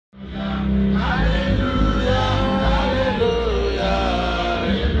Hallelujah. Hallelujah.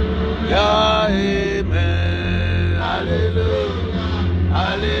 Amen. Hallelujah.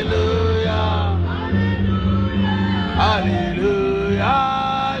 Hallelujah. Hallelujah.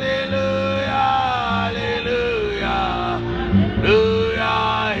 Hallelujah. Hallelujah.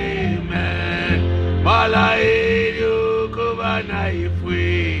 Amen. Malayo kubana ifwe.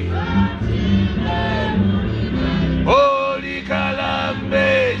 Holy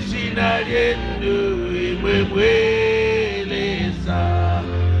kalambe shinaliendo imweleza.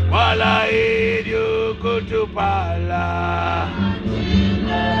 Malayo kutupala.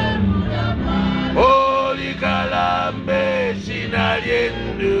 Holy kalambe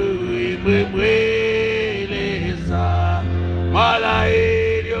shinaliendo imweleza.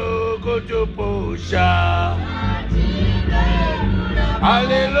 Malayo kutupusha.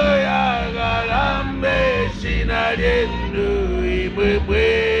 Hallelujah, galambe shinaliendo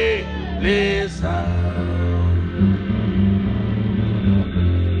imweleza.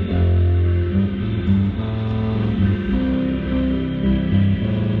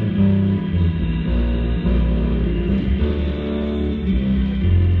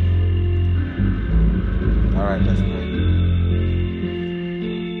 All right, let's pray.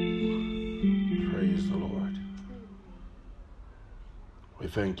 Praise the Lord. We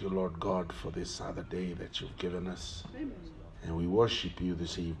thank you, Lord God, for this other day that you've given us. Amen. And we worship you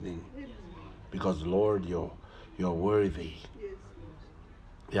this evening. Amen. Because, Lord, you're worthy. Yes.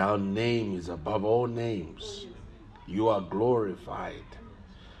 Your name is above all names. You are glorified.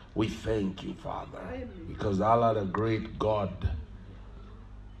 We thank you, Father, because thou art a great God.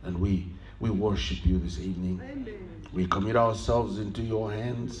 And we worship you this evening. Amen. We commit ourselves into your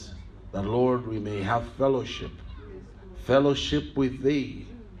hands, that, Lord, we may have fellowship with thee.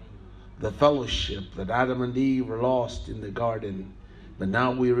 The fellowship that Adam and Eve lost in the garden. But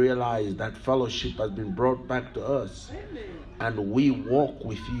now we realize that fellowship has been brought back to us. Amen. And we walk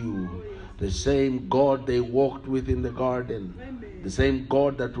with you. The same God they walked with in the garden. Amen. The same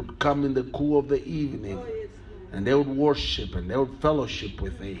God that would come in the cool of the evening. And they would worship and they would fellowship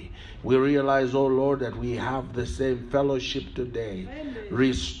with thee. We realize, oh Lord, that we have the same fellowship today. Amen.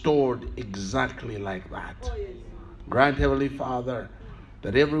 Restored exactly like that. Oh, yes. Grant, Heavenly Father,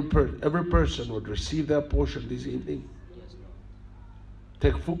 that every person would receive their portion this evening. Yes.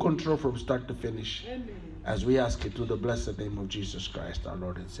 Take full control from start to finish. Amen. As we ask it through the blessed name of Jesus Christ, our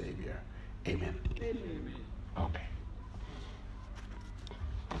Lord and Savior. Amen. Amen. Okay.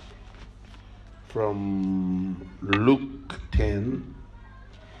 From Luke 10,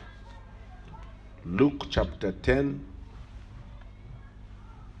 Luke chapter 10,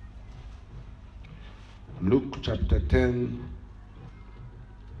 Luke chapter 10,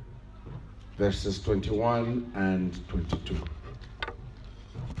 verses 21 and 22.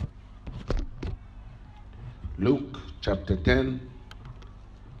 Luke chapter 10,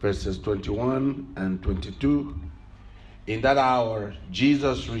 verses 21 and 22. In that hour,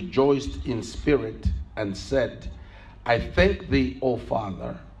 Jesus rejoiced in spirit and said, I thank thee, O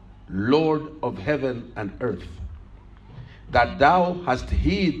Father, Lord of heaven and earth, that thou hast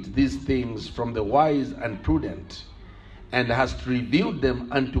hid these things from the wise and prudent, and hast revealed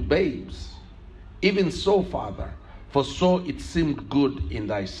them unto babes. Even so, Father, for so it seemed good in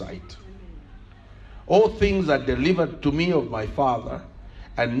thy sight. All things are delivered to me of my Father,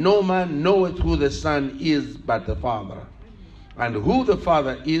 and no man knoweth who the Son is but the Father, and who the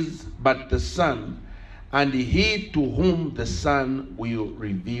Father is but the Son, and he to whom the Son will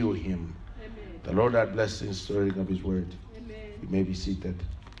reveal him. Amen. The Lord hath blessed the stirring of his word. Amen. You may be seated.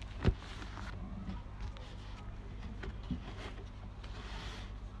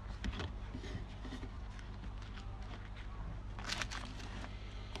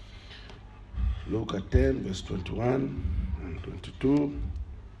 Luke 10, verse 21 and 22.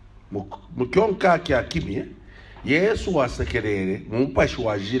 Mukionka kya kimye, Yesu wasekerere, mumpashi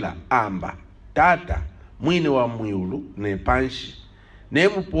wajila amba, tata, mwini wa mwiulu, ne panshi, ne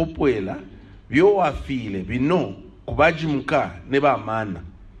mupopwela, vyo wafile, bino, kubaji muka, neba mana.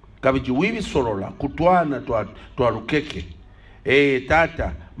 Kabiji wivi sorola, kutuana tuarukeke.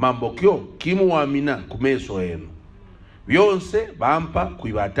 Tata, mambokyo, kimu wamina, kumeso enu. Vyonse, bampa,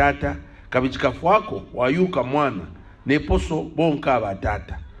 kuibatata, kabichikafuako wayuka mwana neposo bonka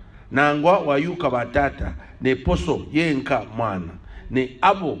batata nangwa wayuka batata neposo yenka mwana ne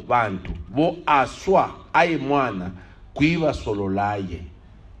abo bantu bo aswa aye mwana kuiba sololaye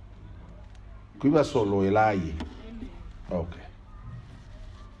Okay,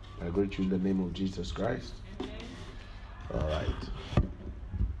 I greet you in the name of Jesus Christ. All right,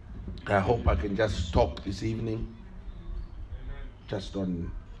 I hope I can just talk this evening just on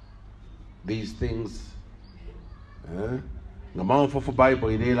these things. Ngamafu for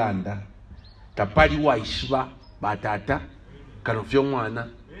Bible ilelanda. Tapali wa ishwa batata kanofyo mwana.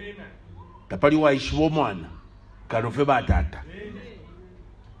 Tapali wa ishwa mwana kanofyo batata.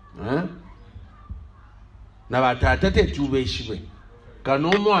 Na batata tetuwe ishwe.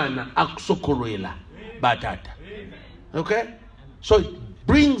 Kano mwana akusokorela batata. Okay? So it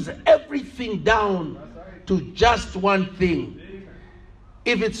brings everything down to just one thing.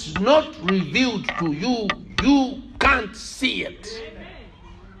 If it's not revealed to you, you can't see it.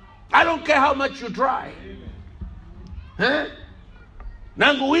 I don't care how much you try.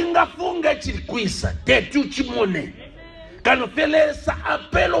 Nangu winga funga chilikwisa tetu chimone kanofelesa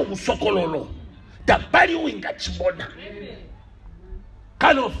apelo usokololo tabali winga chimona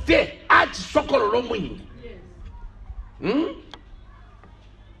kanofe achi sokololo mwingi.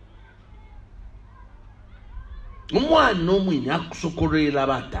 Umwana omwini akusokorela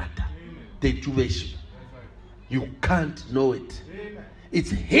batata tetuveshi. You can't know it.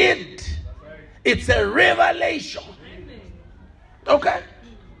 It's hid. It's a revelation. Okay?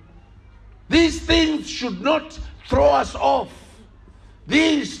 These things should not throw us off.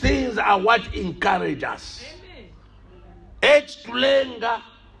 These things are what encourage us. Tulenga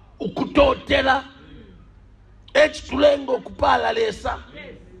ukutotela. Tulenga ukupala lesa.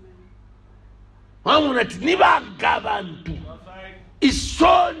 Mamunati nibaga abantu.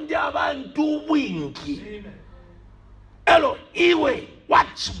 Isonde abantu wingi. Elo iwe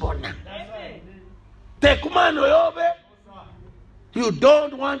wachibona. Tekumano yobe. You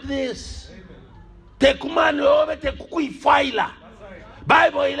don't want this. Tekumano yobe tekukuifaila.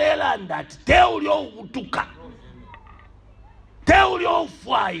 Bible ilelanda teulio utuka. Teulio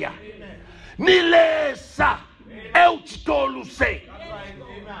ufaya. Nilesa euchitoluse.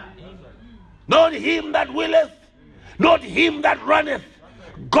 Not him that willeth, not him that runneth.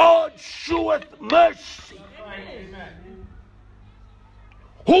 God sheweth mercy.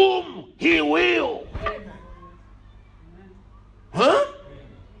 Whom he will.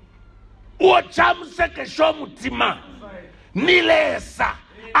 Uochamseke shomutima. Nilesa.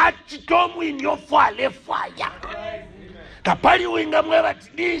 Achitomu inyofale fire. Kapari winga mweba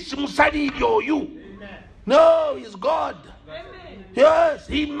tidishi musari yoyu. No, he's God. Yes,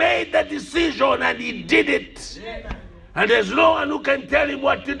 he made the decision and he did it. And there's no one who can tell him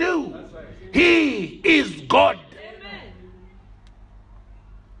what to do. He is God.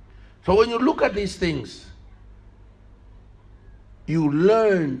 So when you look at these things, you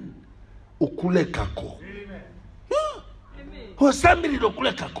learn ukulekako. Hosambiri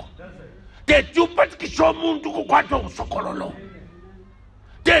ukulekako. Tetupat kishomuntu kukwata usokololo.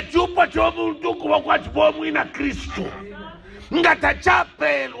 Tetupat yomuntu kukwata bomu ina Kristo.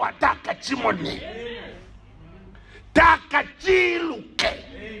 Ngatachapelwa takachimone. Takachiluke.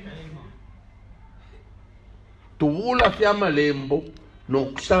 Tuwula fya malembo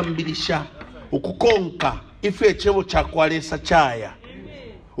nokusambirisha ukukonka ife echebo chakwalesa chaya.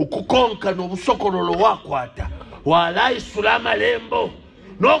 Ukukonka nobusokololo wakwata wala isulama lembo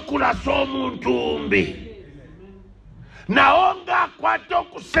nokulaso omuntu umbi. Naonga kwato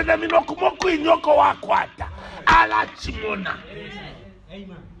kusenamino kumoku inyoko wakwata ala chimona.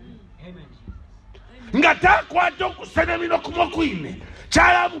 Ngata kwato kusenamino kumoku ine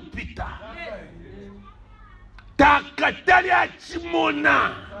chala mupita. Takatali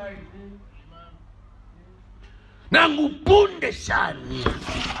achimona. Nangu punde shani.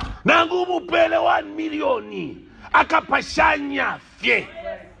 Nangu mupele 1 milioni. Akapashanya fye.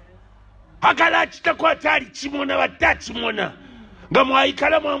 Akala chita kwa tari chimona watachimona. Ngamwa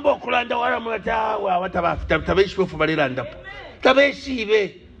ikala mwambo kulanda wala mwata watabafu. Tabeshi wefu balilanda. Tabeshi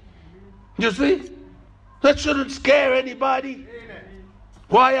ibe. You see? That shouldn't scare anybody.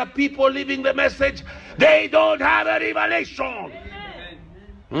 Why are people living the message? They don't have a revelation.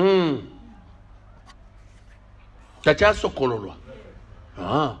 Tachaso kololwa.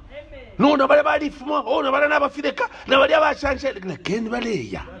 No, nabale bali fuma. Oh, nabale nabafideka. Nabale abashanshe. Lekeni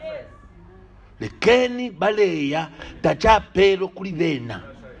baleya. Lekeni baleya. Tachapelo kulivena.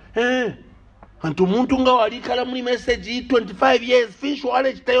 Antu muntu nga walikala muli message 25 years. Fish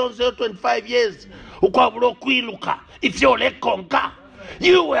wale chitayonse 25 years. Ukwabulo kwiluka. If you're lekonka.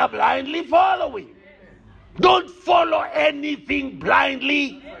 You were blindly following. Don't follow anything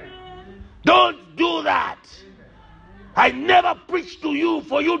blindly. Don't do that. I never preached to you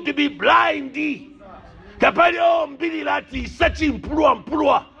for you to be blindy. Kapalio mbili lati sachi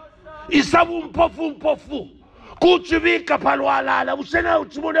mpulwa. Isabu mpofu. Kuchivika palwalala. Usena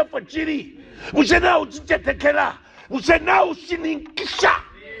uchimone fachiri. Usena uchichetekela. Usena ushininkisha.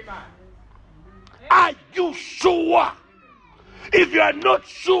 Are you sure If you are not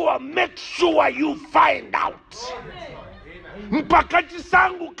sure, make sure you find out. Mpaka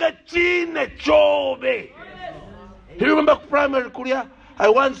chisangu kachine chobe. You remember primary Korea? I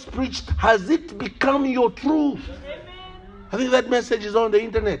once preached, has it become your truth? I think that message is on the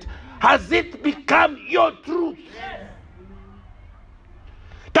internet. Has it become your truth?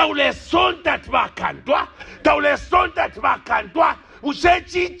 Taule sonta tbakantwa, taule sonta tbakantwa,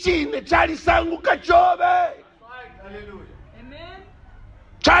 usechi chine chali sangu kachobe. Amen.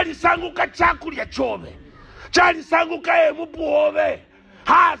 Chali sangu kachakulia chobe. Chali sangu kae mupuove.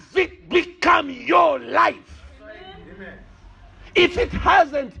 Has it become your life? Amen. If it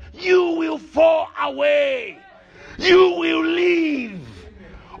hasn't, you will fall away. You will leave.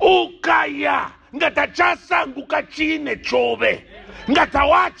 Ukaya ngata chasangu kachine chobe. Ngata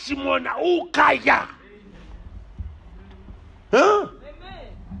wachi mona ukaya. Huh?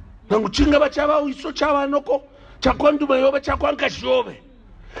 Nanguchinga bachaba iso chaba noko. Chakwandu mayoba chakwanka shobe.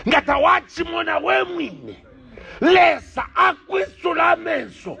 Ngata wachi mona we mwine. Lesa akwisula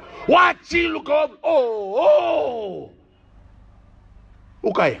menso. Wachi luka oh.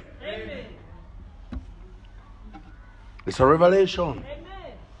 Ukaya. Amen. It's a revelation. Amen.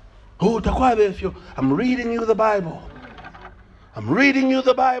 I'm reading you the Bible. I'm reading you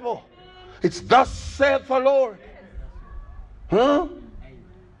the Bible. It's thus saith the Lord. Huh?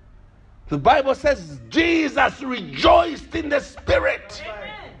 The Bible says Jesus rejoiced in the Spirit.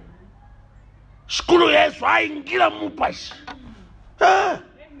 Shukuru Yesu aingira mupashi.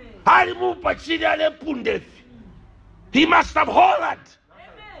 Ali mupashi ale pundefi. He must have hollered.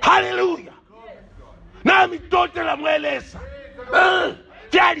 Hallelujah. Nami tote la mwelesa.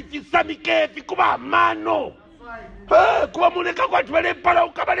 Tiari fisamike fikuba mano. Kuwa muleka kwa tuwele pala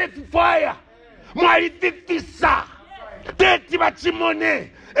ukabale fifaya. Mwali fifisa. Teti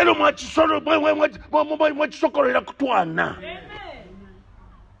bachimone. Elo mwachisoro mwachisokoro ila kutuana.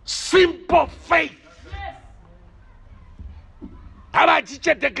 Simple faith. Haba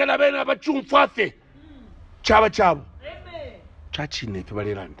chichetekela bena bachumfafe. Chaba chabu. Chachine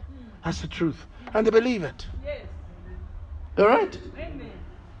fibaliranda. That's the truth. And they believe it. Yes. All right? Amen.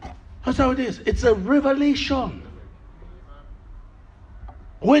 That's how it is. It's a revelation.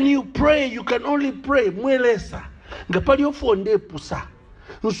 When you pray, you can only pray. Mwelesa. Ngapali ofonde pusa.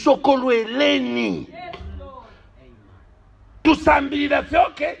 Nsokolwe leni. To somebody that say,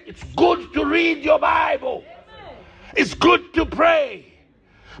 okay, it's good to read your Bible. It's good to pray.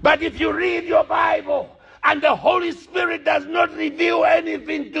 But if you read your Bible and the Holy Spirit does not reveal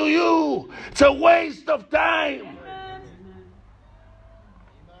anything to you, it's a waste of time.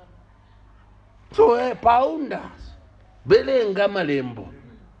 So, paundas, belenga malembo.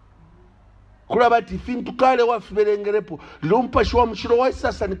 Kulabati fintu kale wa fibelengerepo. Lumpa shwa mshiro wa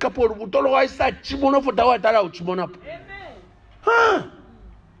sasa nikapo rubutolo wa isa chimono futawa tala uchimonapo. Huh?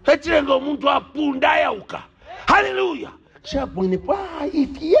 Hetirengo muntu apunda ya uka. Hallelujah. Chapwini pa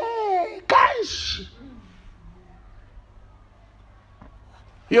if yeah, gosh.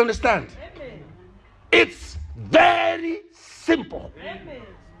 You understand? Amen. It's very simple. Amen.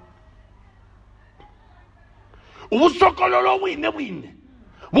 Usokololo wine.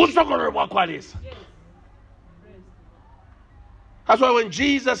 Usokololo wakwalisa. That's why when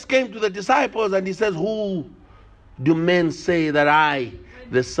Jesus came to the disciples and he says, who do men say that I,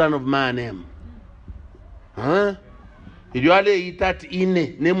 the Son of Man, am? Huh? Idiwale itati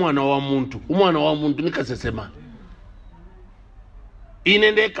ine ne mwana wa muntu. Umwana wa muntu nikasesema.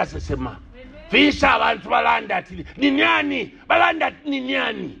 Ine nde kasesema. Fisha abantu balanda ati ninyani, balanda ati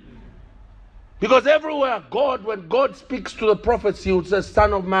ninyani. Because everywhere when God speaks to the prophets, he would say,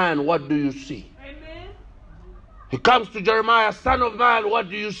 Son of Man, what do you see? Amen. He comes to Jeremiah, Son of Man, what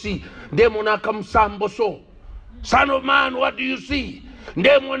do you see? Demona kamsamboso. Son of Man, what do you see?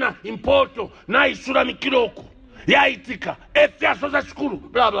 Demona impoto na isura mikiroko. Ya itika, efyaso za shukuru,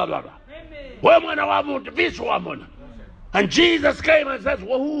 blah, blah, blah, blah. Wemwana wa muntu, vishu wa mona. And Jesus came and says,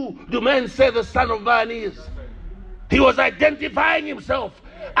 well, who do men say the Son of Man is? He was identifying himself.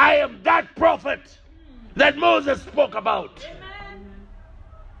 I am that prophet that Moses spoke about.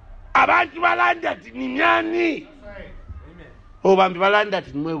 Abantu balanda ninyani. Oh, bambi balanda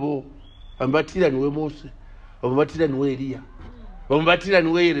nwebo. Bambatira nwe Mose. Bambatira nwe Elia. Bambatira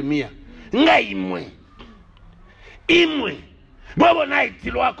nwe Yeremia. Ngaimwe. Imwe. Bobo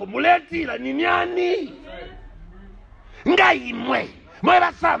naitilo wako muletira ninyani. Ngaimwe.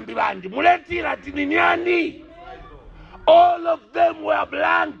 Mweba sambi bandi muletira ninyani. All of them were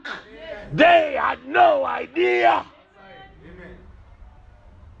blank. They had no idea.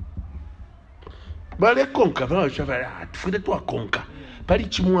 Bale konka vana chavara tufide twa konka. Pali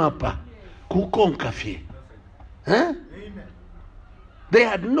chimwapa ku konka fie. Hein? They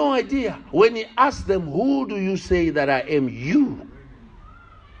had no idea. When he asked them, who do you say that I am? You.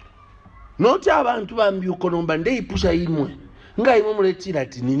 Not abantu bambi ukonomba ndeipusha imwe. Nga imwe muletira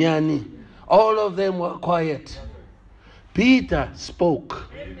ati ni nyani. All of them were quiet. Peter spoke.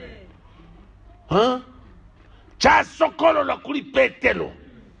 Huh? Chasokolo la kuli Petelo.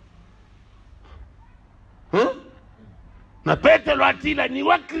 Huh? Na Petelo atila ni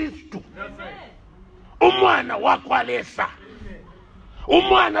wa Kristu. Umwana wa kwalesa.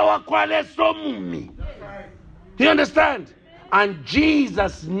 Umwana wa kwalesa omumi. You understand? And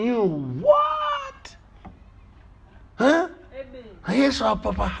Jesus knew what? Huh? Yes,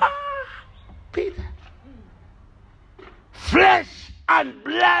 Papa. Peter. Flesh and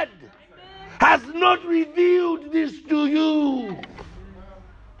blood has not revealed this to you.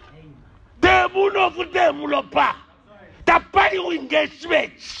 Temulopa. Tapari winga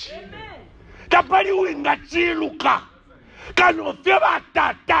switch. Tapari winga chiluka. Kano feba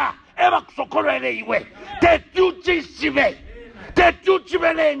tata. Eva kusokorele iwe. Tetuchi shive. Tetuchi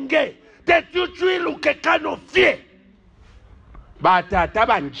belenge. Tetuchi iluke kano fie. Bata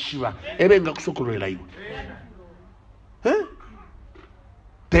tabanchiva. Ebenga kusokorela iwe. Huh?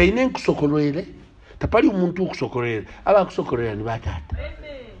 Teine kusokorele. Tapari umuntu kusokorele. Aba kusokorela ni batata.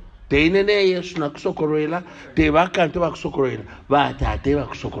 Teine ne Yesu na kusokorela. Te bakantu bakusokorela. Batata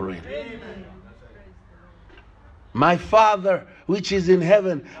bakusokorela. My Father which is in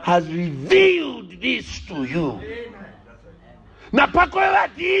heaven has revealed this to you. Na pakweba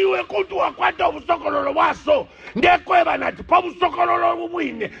diwe kutu wakwata ubusokololo waso. Ndekweba nati pa ubusokololo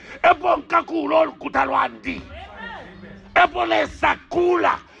bubwine. Epo nkakulo kutalwandi. Epo lesa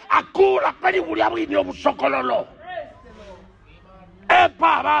kula. Akula pali buli abwine ubusokololo.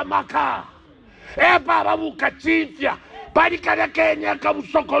 Epa ba maka. Epa ba mukachifya. Pali kada Kenya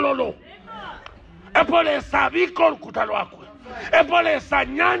kabusokololo. Epole sabiko kutalo akwe. Epole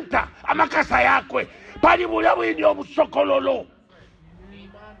sanyanta amakasa yakwe. Pali bulabu ndi obusokololo.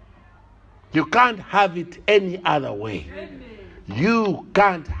 You can't have it any other way. You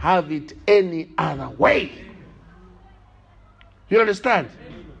can't have it any other way. You understand?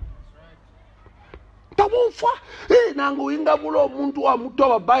 Tamufa nangu inga bulo muntu wa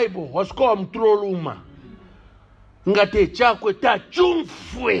mutoba Bible wasko mtroluma. Ngate chakwe ta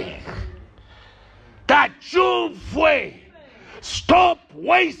chumfwe. Stop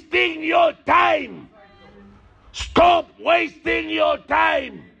wasting your time. Stop wasting your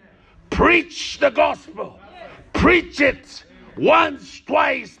time. Preach the gospel. Preach it once,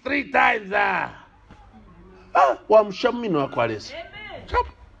 twice, 3 times.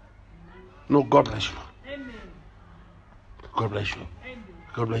 No, God bless you. God bless you.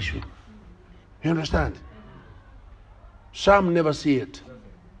 God bless you. You understand? Some never see it.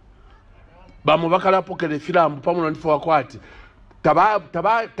 Bamu bakalapo kele filamu pamoja na nifo wakwati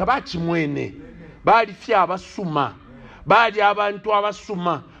tabachi mwene bali fya abasuma bali abantu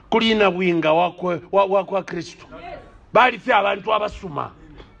abasuma kulina bwinga wakwa Kristo bali fya abantu abasuma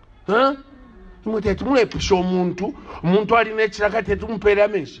mutete mulepusha omuntu alina ekiraka tumupeera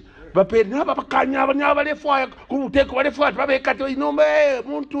menshi bapere naba bakanya abalefuaya kubuteko balefuaya babekate inombe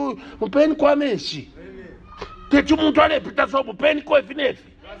muntu mupeni kwa menshi tetu muntu alepita so mupeni kwa efinefi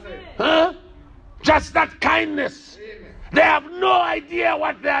just that kindness. They have no idea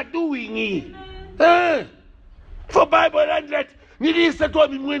what they are doing. For Bible 100, nilisa to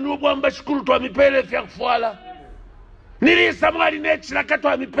mimwenu bwamba shukuru to mipele fya kufuala. Nilisa mwali nechila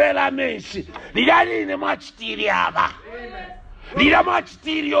katwa mipela menshi. Nilali ne machitiri aba. Nila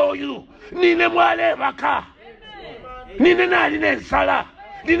machitiri oyu. Nine mwale baka. Nine nali nensala.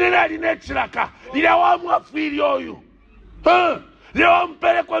 Nine nali nechilaka. Nila wamwafiri oyu. Leo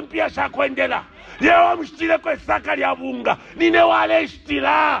mpele kwa mpia shakwendela. Leo mshtile kwa saka ya bunga. Nine wale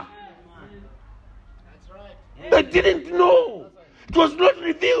shtila. They didn't know. It was not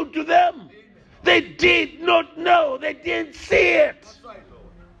revealed to them. They did not know. They didn't see it.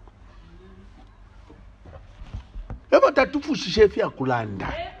 Eba tatufushishe fya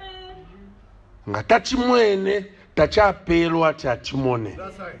kulanda. Nga tachimwene tachapelwa tachimone.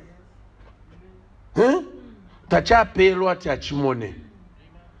 Tachapelwa tachimone.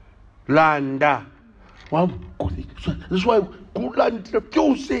 Landa. That's why kulanda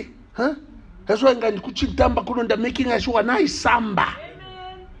fyose. That's why ngani kuchitamba kulonda making sure na isamba.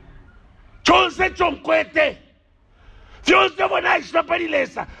 Chose chonkwete. Fyose bona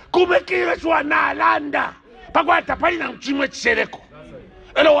ishaparilesa. Kumekira sure na landa. Pakwata pali na mchimwe chisereko.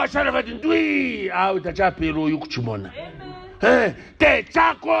 Elo washara vati ndui au tachapelo yukuchimona. Te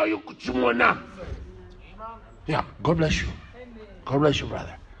chako yukuchimona. Yeah, God bless you. God bless you,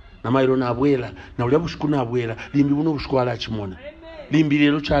 brother. Na mairo na abuela, na ule bushku na abuela, limbi buno bushku ala chimona.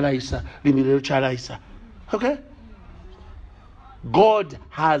 Limbirelo chalaisa. Okay? God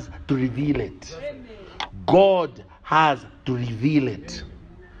has to reveal it. God has to reveal it.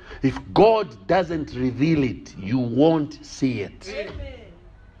 If God doesn't reveal it, you won't see it.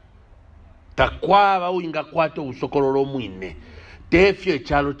 Takwava uinga kwato usokololo mwine. Tefyo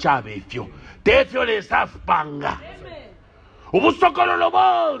echalo chave efyo. Tefyo lesa fpanga. Ubusokololo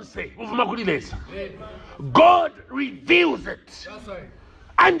bonse. Uvuma kulilesa. God reveals it.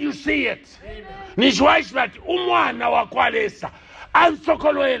 And you see it. Nishwaishvat umwana wakwalesa.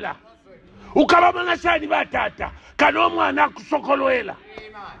 Ansokoloela. Ukabamanga shani batata. Kano mwana kusokoloela.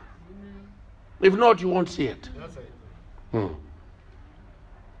 If not, you won't see it.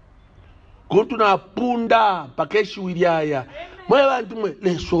 Kuntuna punda pakeshi wiliaya. Mwe bantu mwe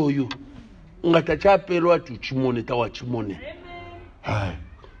lesoyu. Ngatachapelwa tuchimone tawachimone. Hai.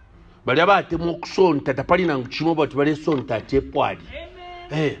 Bali abate mu kusonta tapali na nguchimo bati bali sonta tepwali.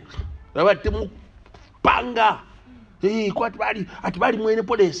 Abate mu panga. Kwati bali atibali mwene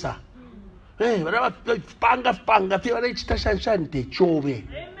polesa. Bali panga fi bali chitashanshani techove.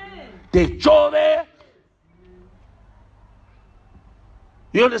 Techove.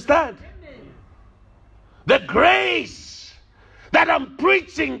 You understand? The grace that I'm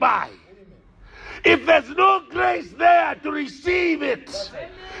preaching by. If there's no grace there to receive it,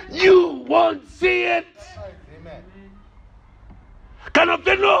 you won't see it.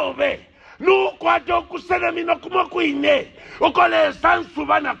 Kanopenove, no kwato kusena mino kumokuine, ukole sansu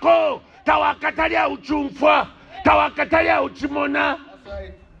banako, tawakatalia uchumfwa, tawakatalia uchimona.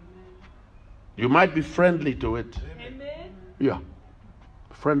 You might be friendly to it. Yeah.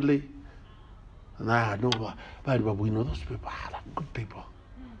 Friendly. And I know, but we know those people are good people.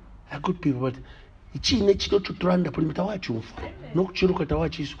 They're good people, but it's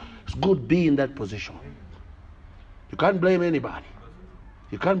good being in that position. You can't blame anybody.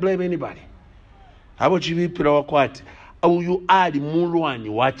 You can't blame anybody. How about you people what? Oh, you add muluani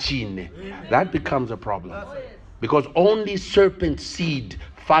wachine. That becomes a problem. Because only serpent seed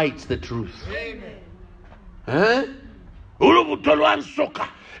fights the truth. Ulubutolwan soka.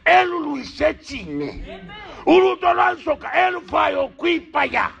 Elu luisechine. Ulubutolwan soka. Elu fayo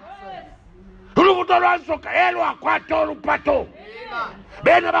kuipaya. Ulubutolwan soka. Elu akwato lupato.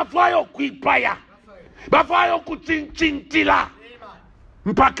 Bena bafayo kuipaya. Bafayo kuchinchintila.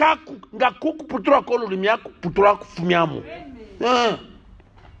 Mpaka ngakuku putura kolo limiaku putura kufumyamu.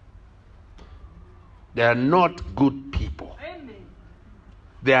 They are not good people.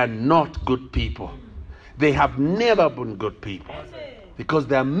 They are not good people. They have never been good people. Because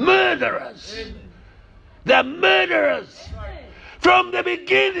they are murderers. They are murderers. From the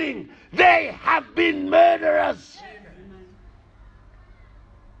beginning, they have been murderers.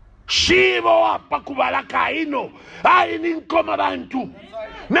 Shivo apakubalaka ino. Ai ninkoma bantu.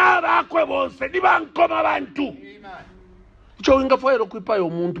 Naba akwebonse. Niba nkoma bantu. Icho inga fuero kuipa yo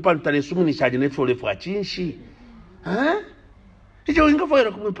muntu pantane sumuni shaje ne fole fwa chinshi. Icho inga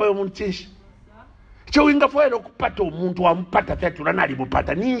fuero kuipa yo muntu chinshi. Icho inga fuero kupata muntu wa mpata fetu ranali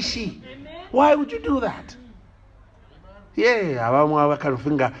mupata nishi. Why would you do that? Yeah, abamu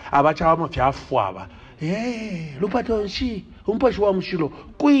abakarufinga abacha wa mafyafu aba. Yeah, lupato nshi. Umpashi wa mshilo.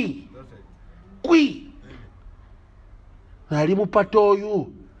 Kui. Nali mupato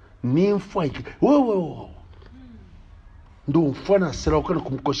yu. Nimfwa iki. Wewe. Ndu mfwana sera ukana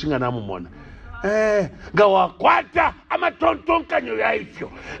kumkoshinga na mumona. Nga wakwata ama tontonka nyo ya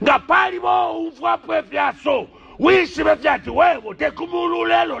ifyo. Nga pali bo umfwa pwe vyaso. Wishi bevyati wewe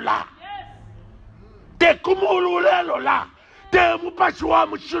tekumululelo la. Tekumululelo la. Te mupashi wa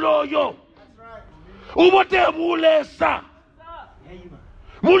mshilo yo. Ubote mulesa.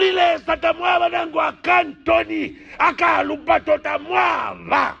 Mulilesa tamwaba nangu akantoni. Akalupato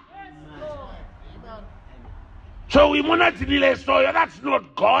tamwaba. So we must not so that's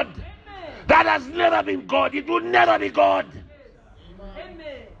not God. That has never been God. It will never be God.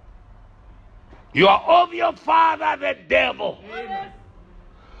 Amen. You are of your father, the devil.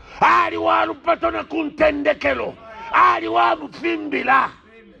 Aliwa lupatona kuntendekelo. Aliwa mufimbila.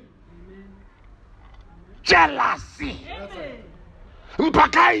 Jealousy.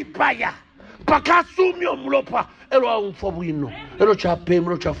 Mpaka ipaya. Mpaka sumyo mlopa. Elo wa umfobu ino. Elo chape,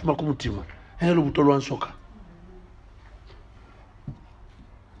 elo chafuma kumutima. Elo butolo ansoka.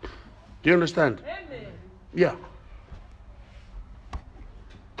 Do you understand? Amen. Yeah.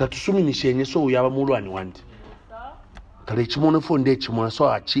 Tatusumi nishenye so uyaba mulwani wanti. Kale chimone fonde chimona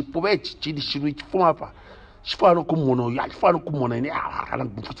so achipo bechi chidi shiru chifuma hapa. Shifano kumuno ya shifano kumona ini ala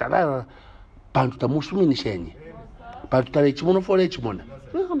mfutala bantu tamusumi nishenye. Bantu tale chimone fonde chimona.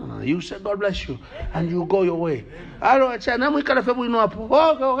 No. You say, God bless you. And you go your way. I don't say, I'm going to go up.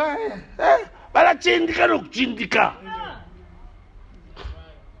 Okay. But I chindika.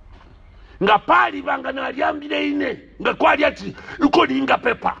 Ngapali banga na liambile ine. Ngakwali ati, ukodi inga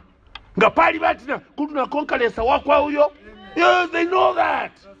pepa. Ngapali batina, kutuna konkalesa wakwa huyo. Yes, they know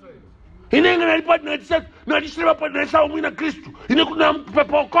that. Inenga nalipati na dishreba pati na isa umwina Kristu. Ine kuna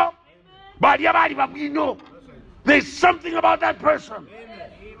pepa oko. Bali babino. There's something about that person.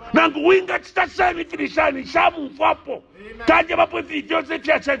 Nangu winga chitashani finishani. Shamu mfapo. Tanje bapo fidiyose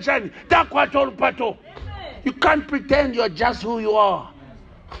chachani. Takwa tolu pato. You can't pretend you're just who you are.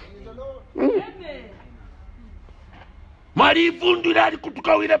 Mari fundura ali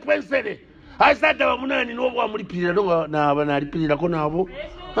kutuka wile pensele. Aisada wa munani nobu wa mulipirira na banalipirira ko nabo.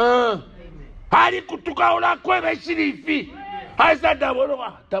 Ali kutuka ola kwebe shirifi. Aisada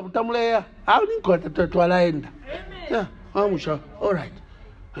bolowa tamuleya. Auni ko twalaenda. Yeah, amusha. All right.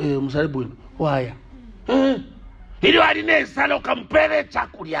 Musaribu waya. Ili wali nesalo kampele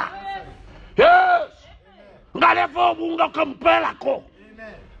chakulia. Yes. Ngalefo bunga kampela ko.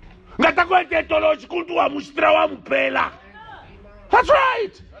 That's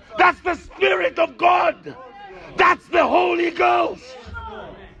right. That's the Spirit of God. That's the Holy Ghost.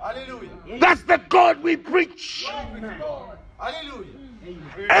 Hallelujah. That's the God we preach. Hallelujah.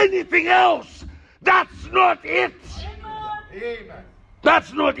 Anything else, that's not it. Amen.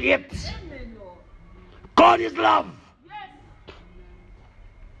 That's not it. God is love.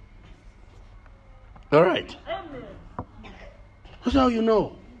 All right. That's how you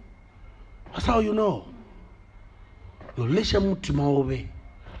know. That's how you know. Yolesha mutima obe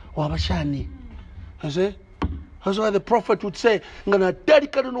wabashani. That's why the prophet would say, ngana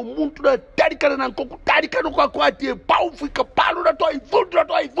tarikana no muntu na tarikana na nkoku tarikana kwa kwati paufika palo na toa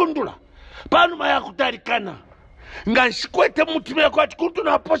ifundula. Pano maya kutarikana. Nganshikwete mutima kwati kuntu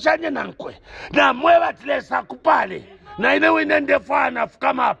na poshanye nankwe. Na mwewa tilesa kupale. Na inewe nende fana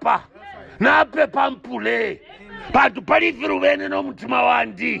fukama hapa. Na ape pampule. Pantu palifiru wene no mutima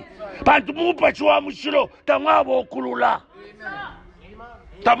wandi. Pantu mupa chua mushiro tamwaba okulula.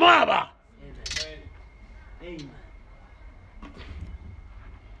 Tamwaba.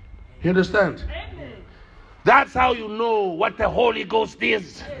 You understand? That's how you know what the Holy Ghost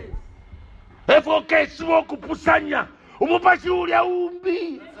is. If okay, simo kupusanya. Umupashi ulia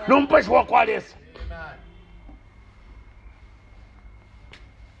umbi. No umupashi wakwalesa.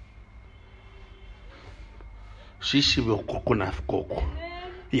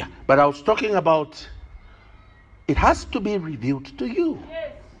 Yeah, but I was talking about it has to be revealed to you.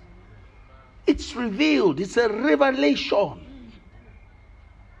 Yes. It's revealed. It's a revelation.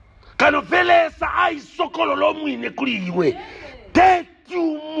 Kanofelesa ai sokololo mwine kuliwe.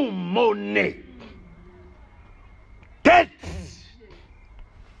 Tetu mumone. Tet.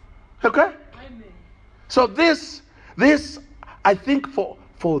 Okay? So this I think for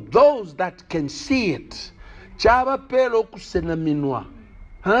those that can see it. Chaba pelo kusena minwa.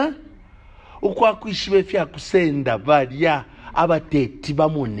 Ukwa kuishiwe fya kusenda varia abateti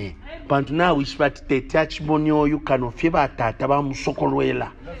bamone. Bantu na wishbati teti achibonyo yu kanofeba atata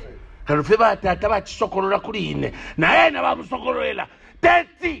bamusokolwela. Kanofeba atata bachisokolola kuri ine. Na ena bamusokolwela.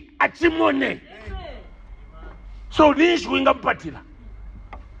 Teti achimone. So nishu winga mpatila.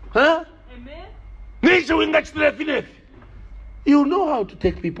 Nishu winga chitilefinefi. You know how to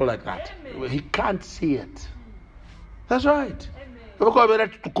take people like that. He can't see it. That's right. The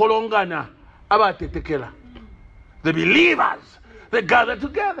believers, they gather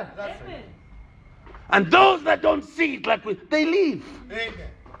together. And those that don't see it like they leave.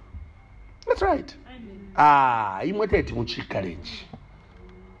 That's right. Imweteti muchikalenji.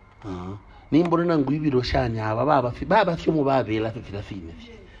 Nimbona nangu ibiro shanya baba fimo babela fifine.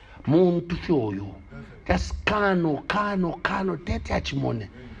 Muntu fyoyo. Just kano tete achimone.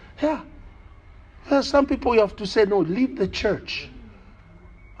 Yeah. Some people you have to say, no, leave the church.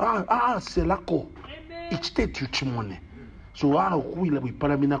 Selako. Ichite chimone. So,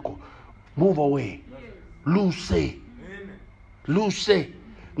 move away. Luse.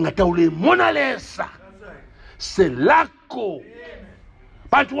 Ngataule monalesa. Selako.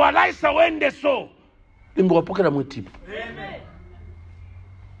 But walaisa wende so. Limbo wapokela mwetipu.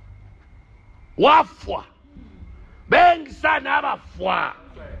 Wafwa. Bengi sana abafwa.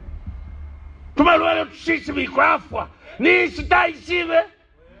 Tumalwele tushishi mikwafwa. Ni shitaishive.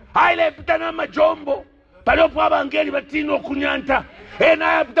 Haile pita na majombo. Palopo abangeli batino kunyanta.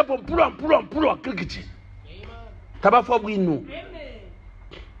 Na ya pita po mpulwa krikichi. Tabafwa bwinu.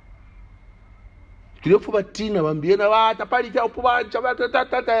 Tuliofu batina bambiena wata pali kia upubancha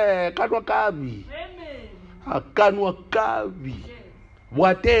kanwa kavi. Kanwa kavi.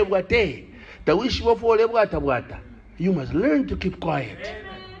 Wate. The wish for wata. You must learn to keep quiet.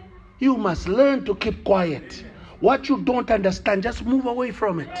 You must learn to keep quiet. What you don't understand, just move away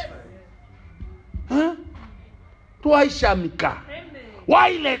from it. Huh? Tuaishamika.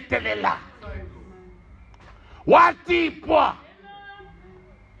 Wailetelela. Watipwa.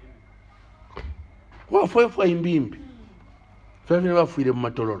 Wafwe imbimbi.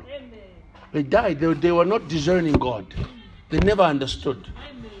 They died. They were not discerning God. They never understood.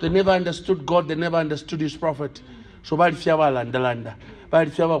 They never understood God. They never understood His prophet. So bali fiaba landa.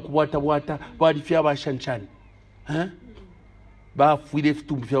 Bali fiaba kuwata. Bali fiaba shanchan. Huh? Ba fuide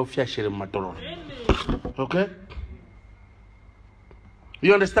fitum fiaba shere matololo. Okay?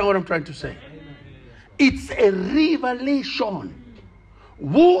 You understand what I'm trying to say? It's a revelation.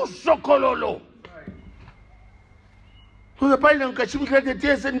 Wu sokololo. The pilot can shimmy the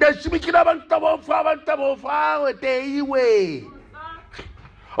tears and then shimmy abantu iwe.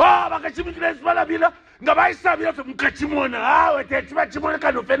 Oh, bakashimikira balabira nga bayisabira fe mukachimona. Ah, wete chimona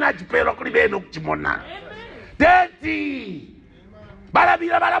kano fena chipelo kuli beno kuchimona. Teti.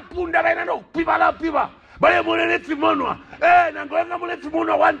 Balabira balapunda bena no piba. Bale mulele fimonwa. Nangoenga mulele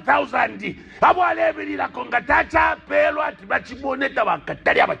fimonwa 1000. Abo alebirira konga tacha pelo ati bachiboneta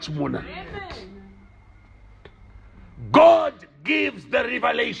bakatali abachimona. God gives the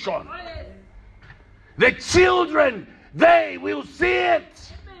revelation. The children, they will see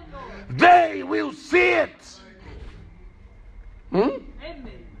it. They will see it.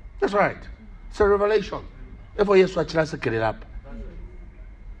 That's right. It's a revelation. Therefore, yes, what you say up.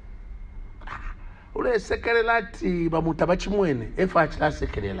 Ule sekelelati bamutabachi mwene. If what you say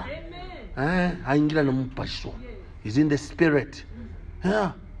kelela. Aingila na mpasho. He's in the spirit.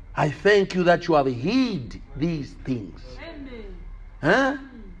 Yeah. I thank you that you have heed these things. Huh?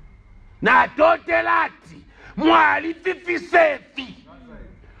 Na totelati mwali fifisefi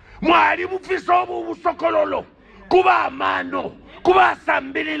mwali bufiso busokololo kuba mano kuba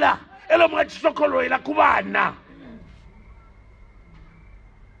sambilila elo mwachisokolo ila kubana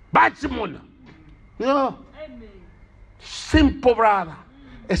bachimuna. Yeah. Simple brother,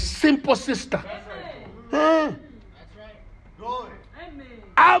 a simple sister. Huh?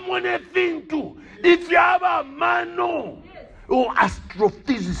 I'm on a thing too. If you have a man or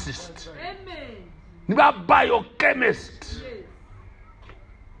astrophysicist, a biochemist,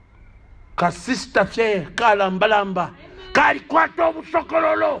 ka sister fe kalambalamba, kari kwato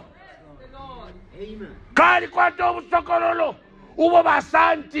busokololo, kari kwato busokololo, ubo ba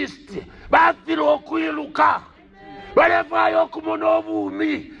scientist, ba filo kuiluka, whatever yokumono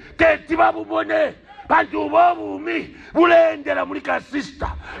bumi, teti babubone. Bantu bobumi bulendera muli ka sister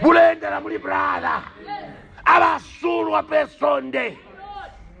bulendera muli brother abasulu apesonde.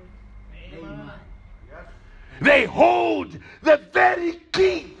 They hold the very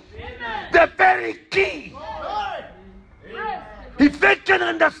key. The very key. If they can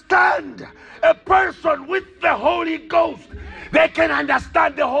understand a person with the Holy Ghost, they can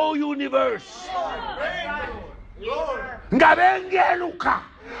understand the whole universe. Ngabengeluka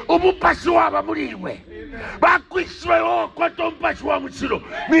umupashuwa bamuliwe bakwishwe kwato mpashuwa muchiro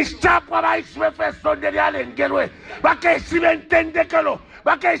mishapwa baishwe fesonde lyalengelwe bakeshibe ntendekelo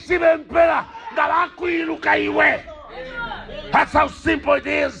bakeshibe mpela ngabakwiluka iwe. That's how simple it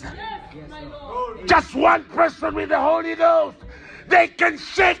is. Just one person with the Holy Ghost, they can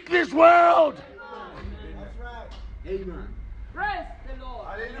shake this world. That's right. Amen. Praise the Lord.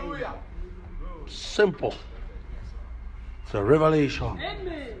 Hallelujah. Simple. It's a revelation.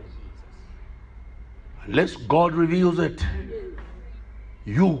 Amen. Unless God reveals it,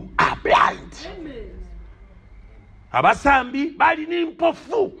 you are blind. Amen. Abasambi bali ni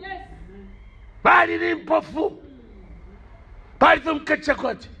mpofu. Yes. Bali ni mpofu. Bali tumkecha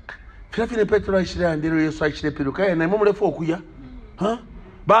kwati. Filafine Petro aishire andiro Yesu aishire piruka na mumulefo okuya. Huh?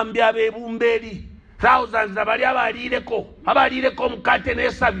 Bambi abebumbeli. Thousands abali abalireko mukate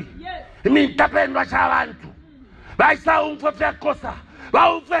nesabi. Yes. Imintapendwa chabantu. Baisa umfwe kosa.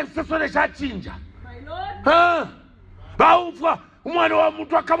 Baumfwe nsesone chachinja. My Lord. Huh? Baumfwa umwana wa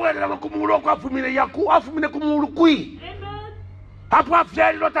mtu akamwelera makumulo kwa afumile yaku afumile kumulu kui. Amen. Hapo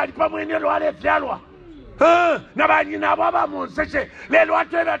afyalilo talipa mwenelo ale fyalwa. Na banyina baba monseche lelo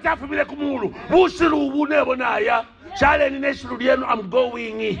atwera tafumile kumulu. Bushiru ubunebo naya. Shale ni neshuru lienu I'm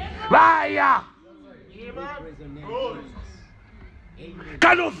going. Baya.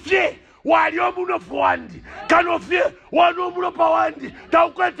 Kanofye wali omunofu wandi. Kanofye wali omunopa wandi.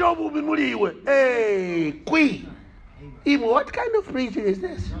 Taukwete omubi muliwe. Hey, kui. Even what kind of preaching is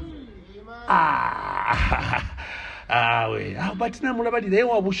this? awe batina mulabadira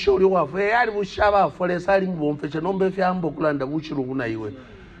ewa busholi wafe ali bushaba fole sali mbomfeche nombe fyambo kulanda buchiru kuna iwe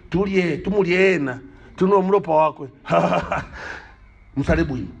tulye tumulyena tuno mlopa wakwe musale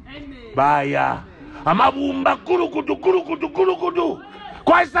bwino baya amabumba kulukutu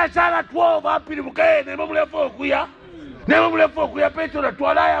kwa isa chala 12 apili mukene nemulefo kuya petro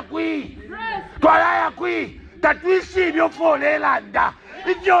twalaya kwi tatuishi byofole landa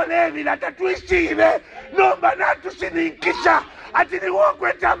ivyolevila tatuishive nomba natusininkisha ati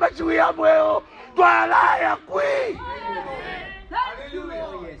niwokwetamba chiwiyamweyo twalaya kwi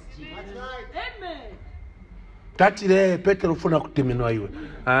tatile petero funa kutemenwa iwe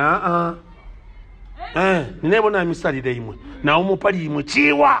ninebona misalire imwe na umupali imwe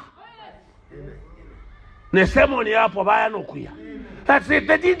chiwa nesemoni yapo baya nokuya. That's it.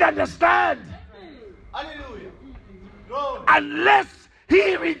 They didn't understand. Hallelujah. Unless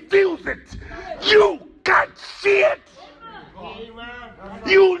he reveals it, you can't see it.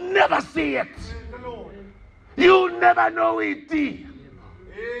 You never see it. You never know it.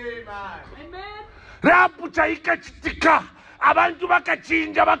 Rapu chaika chitika abantu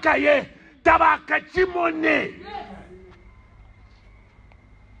bakachinja bakaye tabakachimone.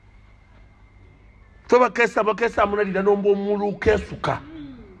 Toba kesa munalira nombo mulu kesuka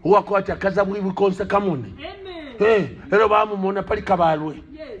wako atakaza bwibu konse kamone ero bamumona pali kabalwe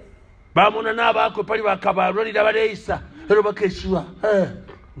bamona nabako pali bakabalwe lira baleisa ero bakeshiwa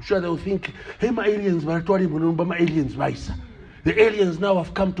I'm sure they will think hey my aliens baratwali munumba my aliens baisa the aliens now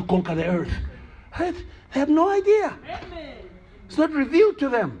have come to conquer the earth. They have no idea. It's not revealed to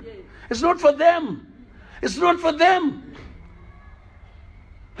them. It's not for them. It's not for them.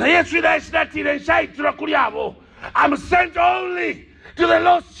 I'm sent only to the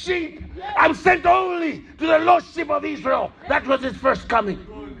lost sheep. I'm sent only to the lost sheep of Israel. That was his first coming.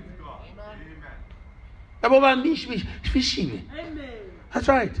 Amen. That's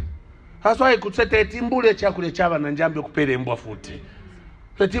right. That's why I could say timbule chakule chava na njambe kupere mbwa futi.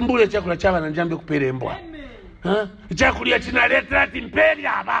 Timbule chakula chava na njambe kupere mbwa. Chakule chinaleta timpeli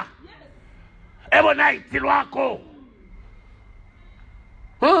aba. Ebo naiti lwako.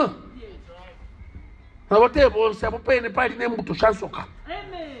 The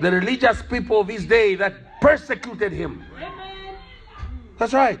religious people of his day that persecuted him.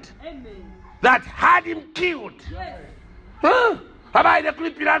 That's right. That had him killed. That's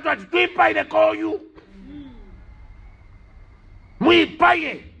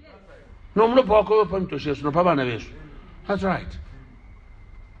right.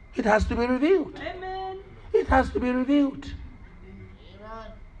 It has to be revealed. It has to be revealed.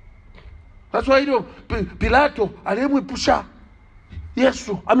 That's why Pilato alimwepusha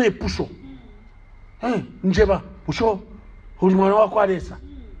Yesu amepusho. Njeba pusho uli mwana wako alesa.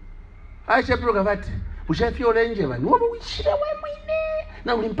 Aisha biroga vati pusha fiole njeba nuwo wishira we mwine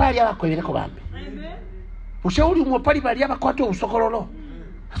na ulimpali abakwebeleko bambi. Pusha uli umopali bali abakwato usokololo.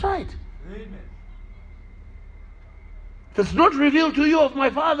 That's right. If it's not revealed to you of my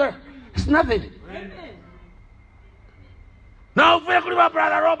Father, it's nothing. Now for you brother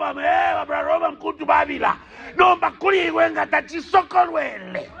Robam, brother Robam kutu babila. No bakuli wenga tachi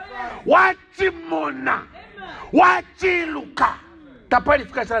sokolwele. Wachi mona. Wachi luka.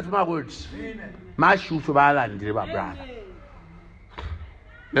 Taparification of my words. My shoe for balandri brother.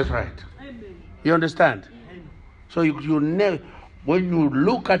 That's right. You understand? So you never, when you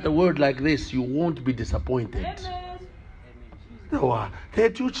look at a word like this, you won't be disappointed. No,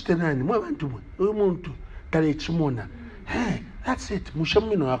 that's it.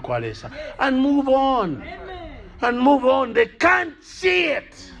 And move on. And move on. They can't see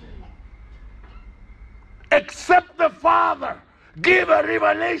it. Except the Father give a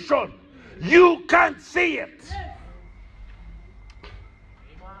revelation. You can't see it.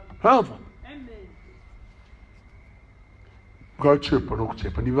 However,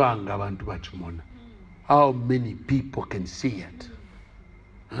 how many people can see it?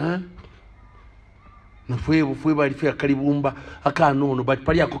 Fue barifia kalibumba akanono but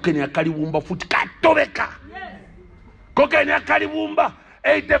pali akokeni akalibumba futi katobeka kokeni akalibumba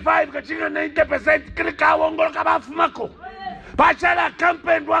 85 kachinga 90% kilika wongolo kabafumako bachala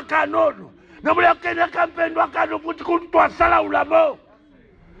kampendwa kanono namule okeni kampendwa kanono futi kutwa sala ulamo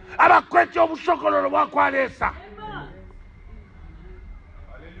abakweche obusokololo bwakwalesa.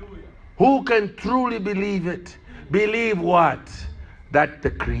 Who can truly believe it? Believe what? That the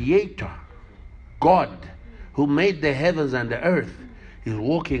Creator, God, who made the heavens and the earth, is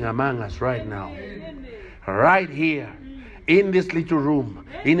walking among us right now. Right here, in this little room,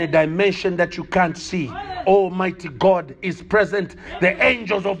 in a dimension that you can't see. Almighty God is present. The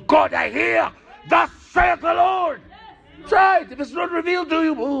angels of God are here. Thus saith the Lord. That's right. If it's not revealed to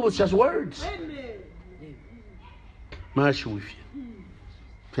you, it's just words. Amen. Mashi with you.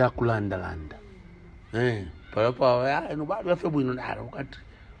 Fyakulanda. Papa, no bad for we no got.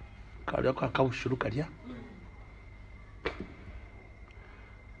 Kalioka kaushuru kalia.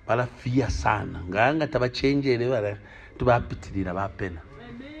 Bala fia sana. Nganga tabachenje ne tubapitirira bapena.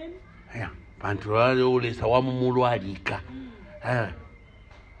 Amen. Yeah. Bantu olesa wamumulwalika.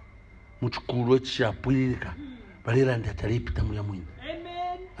 Muchukuru chapwilika. Balira ndatalipita mulya mwini.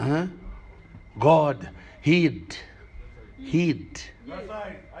 Amen. God hid. That's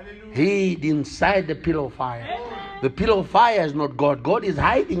right. Hallelujah. Hid inside the pillar of fire. Amen. The pillar of fire is not God. God is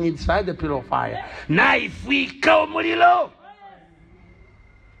hiding inside the pillar of fire. Naifika omuliro.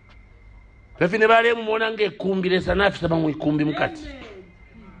 Lefine bale mumona ngekumbire sanafisa bamwikumbi mukati.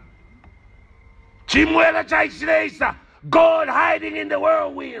 Chimwela cha Israel. God hiding in the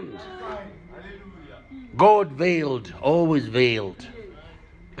whirlwind. God veiled, always veiled.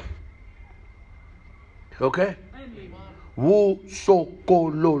 Okay? Wu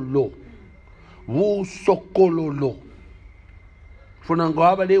sokololo. Funango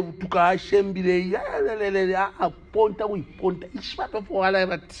abale utuka ashembile ponta we ponta.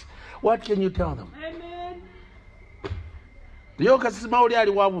 What can you tell them? Amen. Yoka simauli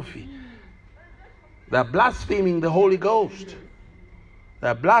ali wabufi. They're blaspheming the Holy Ghost.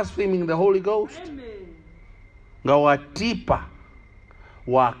 They're blaspheming the Holy Ghost. Amen. Ngawatipa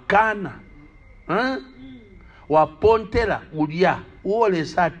wakana wapontela ulia uole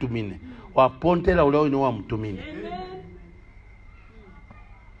satumine wapontela uleo ni wa mtumine.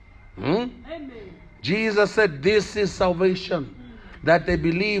 Amen. Amen. Jesus said this is salvation, that they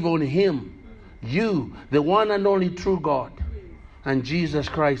believe on him, you, the one and only true God, and Jesus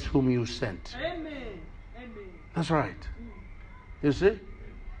Christ whom you sent. Amen. Amen. That's right. You see?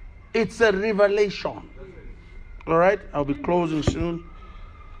 It's a revelation. All right? I'll be closing soon.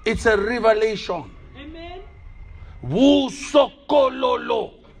 It's a revelation. Amen. Wu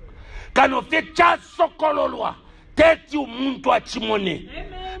sokololo. Kanofecha sokololwa. Teti umuntu achimone.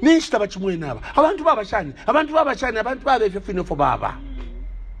 Amen. Nishita bachimone naba. Abantu babashani. Abantu babe efyo fo baba.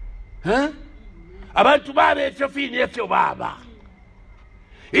 Abantu babe efyo baba.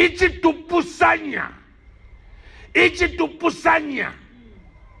 Ichitupusanya.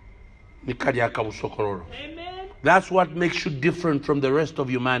 Mikali akabusokololo. Amen. That's what makes you different from the rest of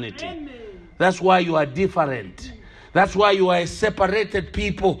humanity. Amen. That's why you are different. That's why you are a separated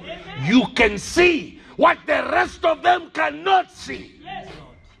people. Amen. You can see what the rest of them cannot see. Yes.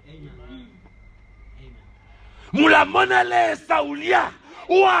 Mulamona le saulia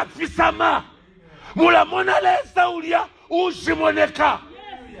uafisama. Mulamona le saulia ushimoneka.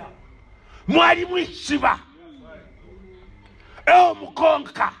 Mwali mwishiba.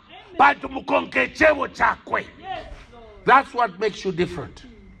 Mukonka. Bantu mukonke chewo chakwe. That's what makes you different.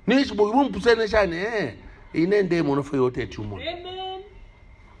 Nishibu yumpusene shane inende monofo yote chumo. Amen.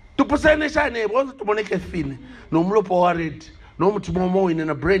 Tupusene shane bonzo tumoneke fine. No mlopo worried. No mtumo moine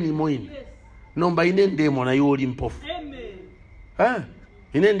na brain moine. Yes. Nomba inende mona yoli mpofu. Amen.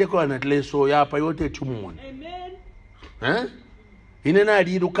 Inende kwa natleso yapa yote chumo. Amen. Inena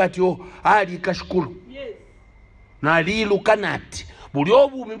aliruka tyo alikashukuru. Yes. Na aliruka nati. Buli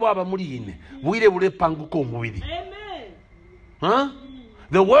obumi bwaba muri ine bwire bule panguko mubiri. Amen.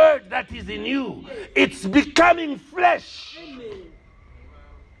 The word that is in you, it's becoming flesh. Amen.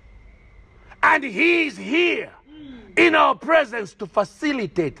 And he is here in our presence to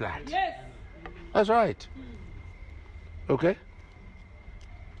facilitate that. Yes. That's right. Okay?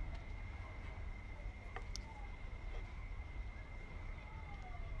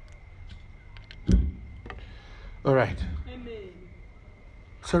 All right. Amen.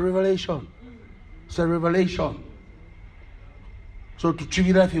 It's a revelation. It's a revelation. So to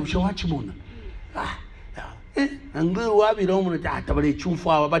chivira fi ushawachimuna. Angu wabi romu na tabale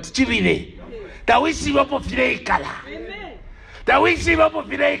chumfa but chivire. Tawisi wapo file kala. Amen. Tawisi wapo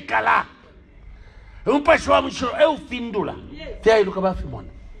file kala. Umpashwa msho findula. Tia iluka bafi mona.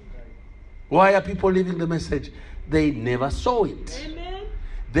 Why are people leaving the message? They never saw it. Amen.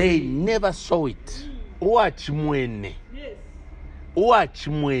 They never saw it. Watch mwene. Yes. Watch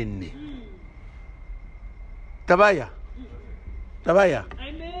mwene. Tabaya.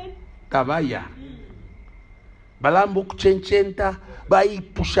 Amen. Tabaya. Balambu kuchenchenta bai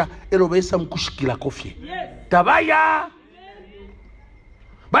pusha erobesa mkushikila kofye. Yes. Tabaya.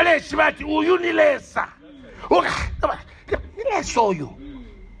 Bale shibati uyunilesa. Nileso you.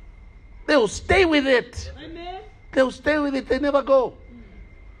 They'll stay with it. Amen. They'll stay with it. They never go.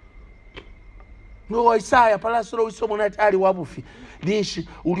 No Isaiah palasoro isomonati ali wabufi. Nishi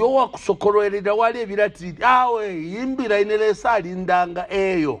uliowa kusokoloelera wale birati awe imbira inelesa alindanga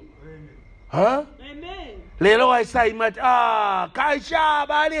eyo. Huh? Amen. Lelo waisa imati kaisha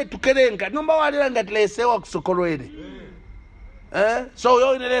bale tukerenga nomba walira ngati lesewa kusokoloele. So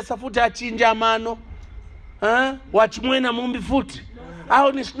yo inelesa futi achinja amano. Wachimwena mumbi futi.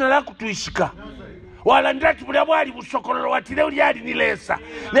 Aho nishinala kutuishika. Wala ndati bula bwali busokololo watile uliali nilesa.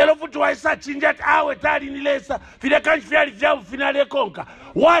 Lelo futi waisa chinjati awe tali nilesa. Fide kanchi fiali vyavu finale konka.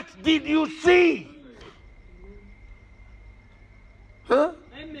 What did you see? Huh?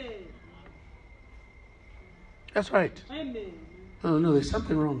 Amen. That's right. Amen. Oh no, there's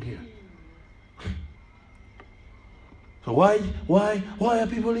something wrong here. So why are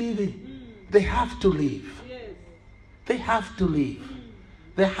people leaving? They have to leave. Yes. They have to leave.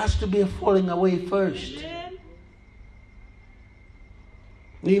 There has to be a falling away first.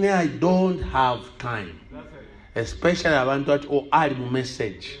 Amen. I don't have time. Especially abantu ati ali mu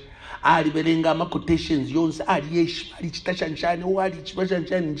message. Ali belenga ma quotations yonse ali yeshi ali chitashanchani o ali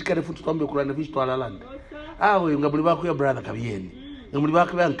chitashanchani njikare futhi twambe kurana fishi twalalanda. Awe ngabuli bakho ya brother kabiyeni. Ngabuli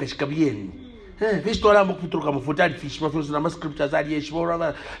bakho ya nkashikabiyeni. Fishi twalamba kuturuka mufuta ali fishi mafuta na scriptures ali yeshi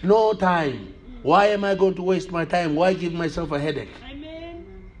brother. No time. Why am I going to waste my time? Why give myself a headache?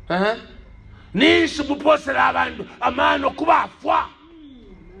 Amen. Nishi muposela abantu amano kubafwa.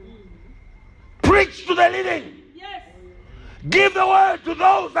 Preach to the living. Yes. Give the word to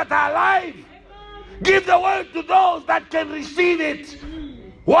those that are alive. Give the word to those that can receive it.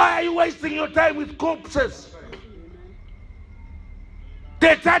 Why are you wasting your time with corpses?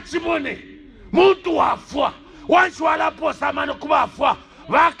 Tetachimone. Muntu wafwa. Once walapo samano kubafwa.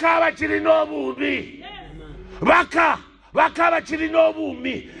 Vaka bachiri nobubi. Vaka bachiri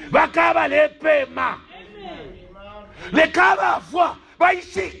nobubi. Vaka balepema. Lekaba afwa.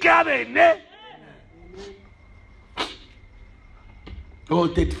 Baishika bene. Oh,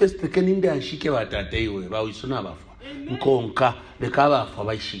 31st keninde ashike batate iwe bawisona abafwa. Nkonka lekaba afwa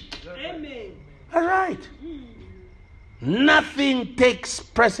baishike. Amen. All right. Nothing takes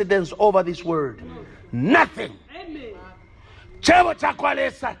precedence over this word. Nothing. Amen. Chebo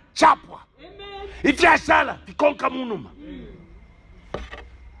chakwalesa chapwa. Amen. Ifyashala fikonka munuma.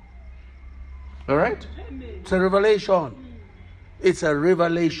 All right? Amen. It's a revelation. It's a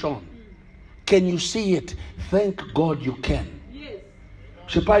revelation. Can you see it? Thank God you can. Yes.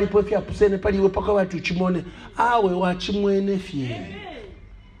 Shepali pofia pusene pali wepaka watu chimone awe wachimwene fie. Amen.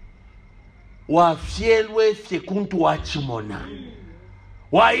 Wafielwe fie kuntu wachimona.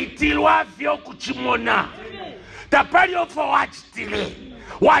 Waitilwa fio kuchimona. Amen. Tapari ofo wachitile.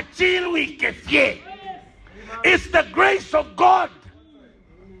 Wachilwi ke fie. It's the grace of God.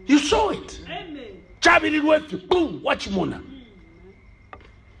 You saw it. Amen. Chabili fie boom wachimona.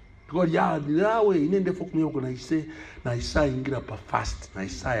 God ya nawe inende fokumyo kuna na isa ingira pa fast na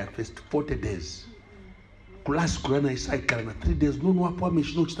Isaiah first 40 days. Kulas kurana Isaiah kana 3 days nono hapo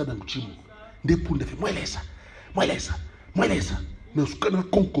ameshino chitana kuchimu. Ndepu ndefe mweleza. Mesukana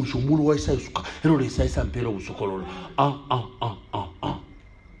konko shomulu wa Isaiah suka. Ero Isaiah mpero usokololo.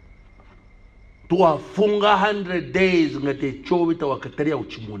 Tuwafunga 100 days ngate chobita wakataria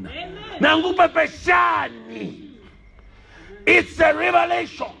uchimuna. Nangupa peshani. It's a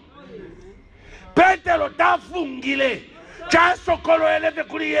revelation. Petero tafungile chasokolo eleve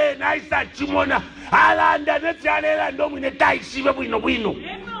kuliye na isa chimona alanda nefyalela ndo mwine taishibe bwino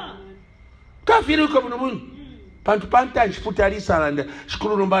kafiri uko bwino pantu panta nchifuta alisa alanda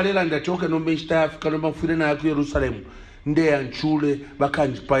shikulu nombalela ndachoke nombe nchitafika nomba mfire na yaku Yerusalemu nde ya nchule baka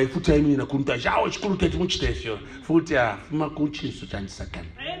nchipae futi ya imini na kunta jao shikulu teti mchitefyo futi ya fuma kuchinsu chanjisakani.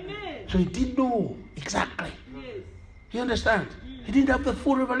 So he didn't know exactly. Yes. You understand? He didn't have the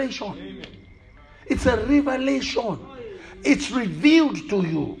full revelation. It's a revelation. It's revealed to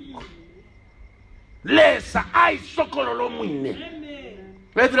you. Lesa ai sokolo lo mwine. Amen.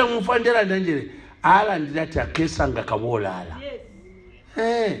 Pedro mufandela ndanjere ala ndilati akesanga kabolala.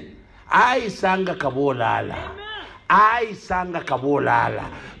 Yes. Ai sanga kabolala. Ai sanga kabolala.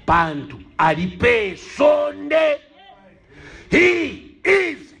 Pantu alipe sonde. He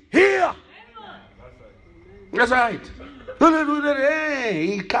is here. That's right.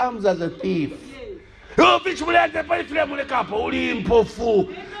 He comes as a thief. How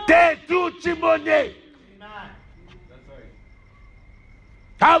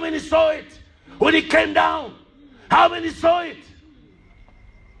many saw it when he came down? How many saw it?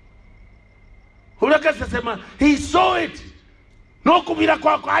 He saw it. No kubira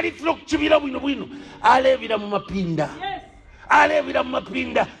kwako alifuna kuchibira bwino alevira mu mapinda. Alevira mu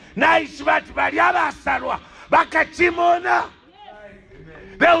mapinda naishi bati bali abasalwa bakachimona.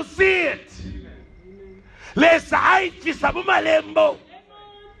 They'll see it. lesa haifisa mumalembo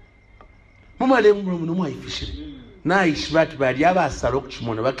muno mwaifishire naishi bati bali abasala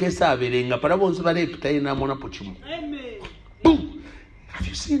okukimona bakesa aberenga para bonse balepita inamona pochimo. Boom. Have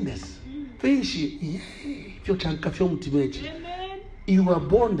you seen this? Fishi, yeah. Fyo chanka fyo mtimechi. You were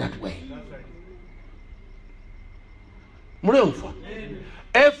born that way. Muremfa.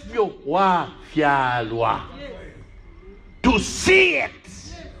 Efyo wa fyalwa. To see it.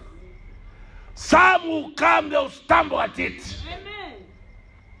 Some who come, they'll stumble at it.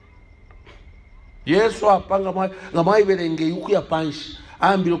 Yesu apanga ngamayiberenge yuku ya panshi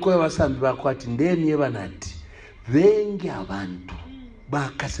ambiro ko basambi bakwati ndemye banati bengi abantu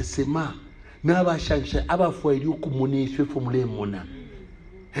bakasesema nabashansha abafwairi ukumuniswe fumulemona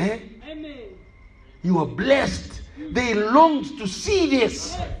you are blessed. They longed to see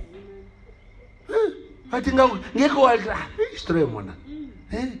this. Atinga ngeko walra stremona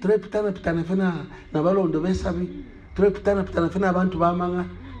trepitana fena na balondo besabi trepitana fena abantu bamanga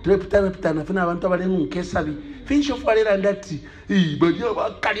trepitana fena abantu abalengu nkesabi finsho falera ndati badia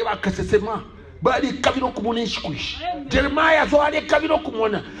bakali bakasesema bali kabiro kumunisha kwishi Jeremiah so ale kabiro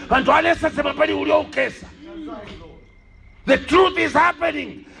kumona bantu alesesema pali uli okesa. The truth is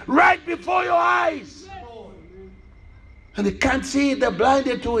happening right before your eyes and they can't see it, they're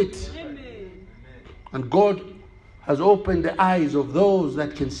blinded to it. And God has opened the eyes of those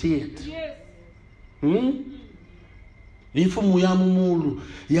that can see it. Ifu muyamumulu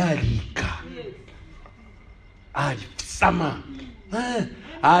yalika sama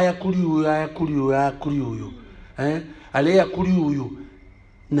aya kuli uyu ale ya kuli uyu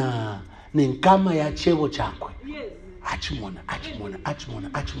na nkama ya chebo chakwe achimona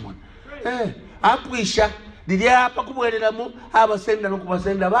apwisha didia apa kubwereramu abasenda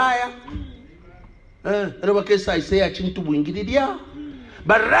nokubasenda baya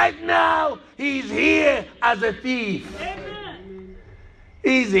but right now he's here as a thief.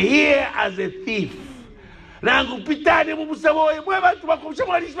 He's here as a thief. Nangu pitane mubusaboye mwe bantu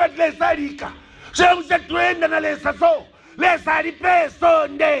bakumshamwalishi batlesarika shemse twenda na lesa so lesa ripe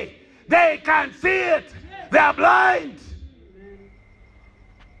sonde. They can't see it. They are blind.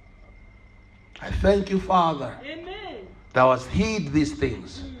 I thank you, Father. Amen. Thou hast hid these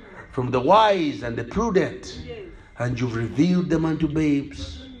things from the wise and the prudent, and you've revealed them unto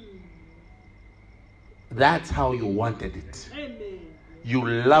babes. That's how you wanted it. Amen. You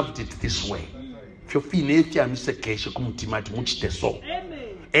loved it this way. Fyofinetia musekeshe kumutimati muchiteso.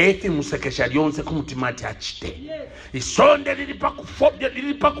 Efi musekesha lyonse kumutimati achite. Isonde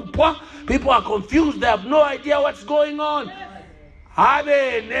lilipakupwa. People are confused. They have no idea what's going on.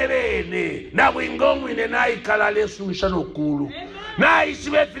 Nebe na wingomu ine na ikala lesu mishano kulu. Na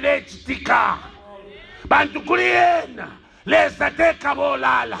isiwe file chitika. Bantu kuliena lesa teka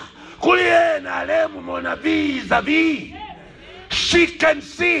bolala. Kuliena lemu mona vis-a-vis. She can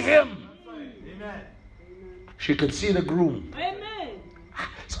see him. Amen. She can see the groom. Amen.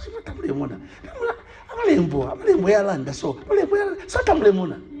 So mona. Amalembo yalanda so. So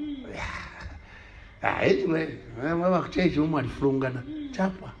tamlemona. Anyway, mama kucheje umali flungana.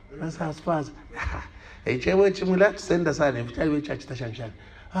 Chapa. Nasa asfaza. Echewe chimula senda sana mfitali church tashanshana.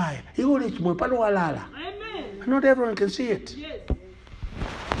 Haya, yule chimwe pano walala. Amen. Not everyone can see it. Yes.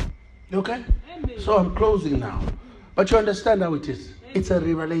 Okay? Amen. So I'm closing now. But you understand how it is. Amen. It's a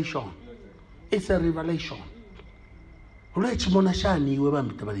revelation. It's a revelation. Ule chimona shani iwe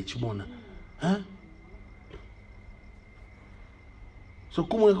bambita bali chimona. Huh? So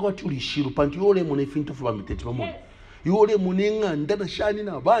kumwe kwa tulishiru pantu yole mune fintu fu bambita chimona. Yole munenga ndana shani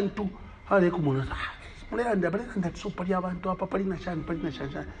na bantu hale kumona. Mulenda super yabantu apa palina shani.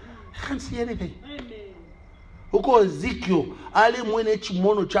 I can't see anything. Uko Ezekiel ale mwene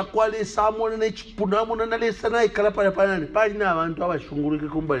chimono chakwale samone ne chipunamo na lesa na ikala pali na abantu abashungurike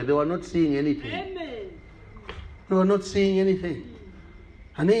kumbali. They were not seeing anything. Amen. They were not seeing anything.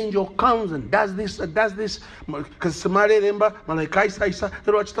 An angel comes and does this. Because Samari remember Malaika Isa.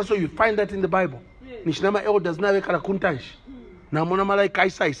 So you find that in the Bible. Nishinama elders na wekala kuntanshi. Na mona Malaika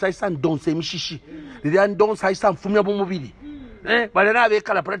Isa ndonse mishishi. Didi ndonse Isa mfumya bomubili. Balena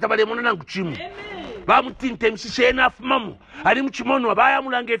wekala prata bale mona nanguchimu. Bamutinte mshishe na fumamu ali mchimono abaya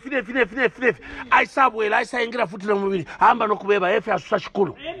mulange fine aisabwela aisayingira futi na mubili amba nokubeba efe asusa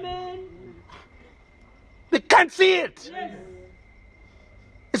shikulu. Amen. They can't see it. Yes.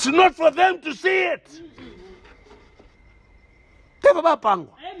 It's not for them to see it. Amen.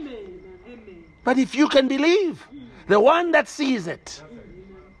 But if you can believe the one that sees it,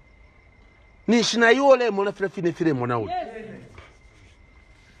 nishina yole mona fine mona uli.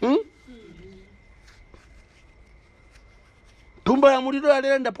 Ntumba ya muliro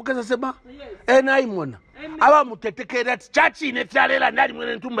yalera ndapokeza sema. Naimona. Aba mutetekera chachi ne fyalera ndali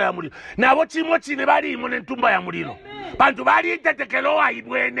mwene ntumba ya muliro. Nabo chimo chine bali mwene ntumba ya muliro. Bantu bali tetekelo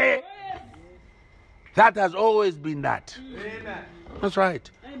waibwene. That has always been that. Amen. That's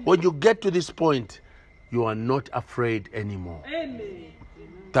right. When you get to this point, you are not afraid anymore. Amen.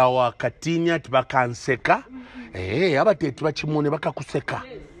 Tawa katinya tibakanseka. Abateti bachimone bakakuseka.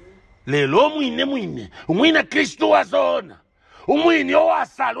 Lelo mwine Kristo wazona. Umwini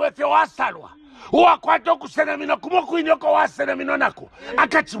owasalwa efe wasalwa. Uwakwata okusena mino kumokwini oko wasena mino nako.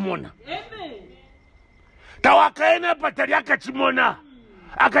 Akachimona. Amen. Tawakaena patari akachimona.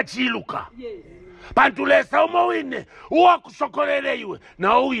 Akachiluka. Yes. Pantulesa umowine. Uwakusokolele iwe.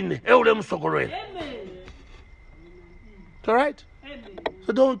 Na uwine. Eule musokolele. Amen. All right? Amen.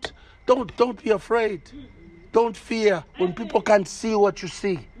 So don't be afraid. Don't fear when people can't see what you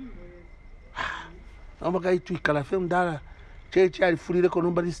see. Nomba tuikala film dala cheche alifulire ko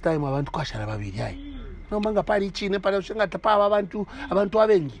nomba this time abantu kwashara babiri ayi nomba ngapali chine pala ushenga tapaba abantu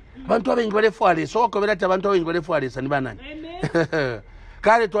abengi balefwale so okobera ati abantu abengi balefwale ni banani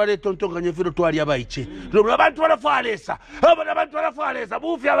kale twale tontonga nyefiro twali abayiche lomba abantu balefwalesa abantu balefwalesa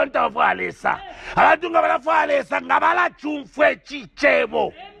bufi abantu balefwalesa abantu ngabalefwalesa ngabala chumfwe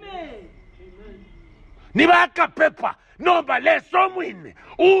chichebo nibaka pepa nomba leso mwine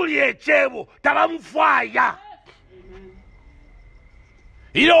uli echebo tabamufwaya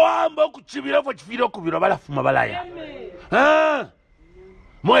ilo wamba okuchibira fo chifiro kubiro balafuma balaya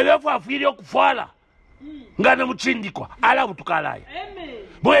mwebefu afiri okufwala ngana muchindikwa ala butukalaya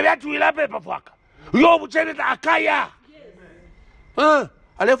mwebe atuila pepa fwaka yo bucheneta akaya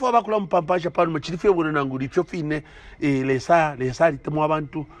alefu abakula mpampasha pano chilife bwino nanguli fyo fine lesa litemo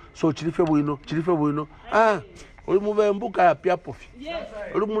abantu so chilife bwino Olumuvembuka piapofi.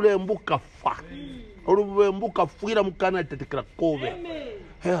 Olumuvembuka fa. Olumuvembuka fuira mukana tetekera kove.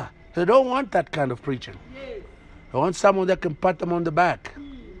 Yeah. They don't want that kind of preaching. They want someone that can pat them on the back.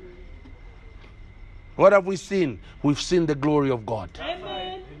 What have we seen? We've seen the glory of God.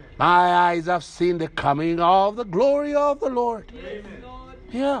 Amen. My eyes have seen the coming of the glory of the Lord. Yes, Lord.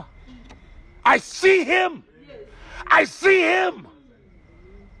 Yeah. I see him. Yes. I see him.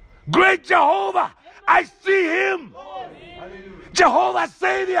 Great Jehovah. I see him. Jehovah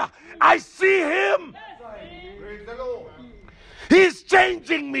Savior. I see him. He's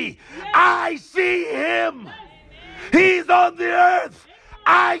changing me. I see him. He's on the earth.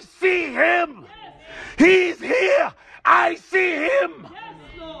 I see him. He's here. I see him.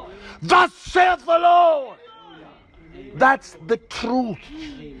 Thus saith the Lord. That's the truth.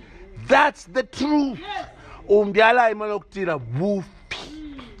 That's the truth. Umbyala imalokutira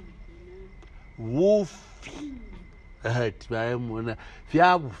wufi. Tibayemona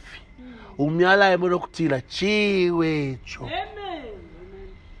vyabufi. Umyala imalokutira chiwecho.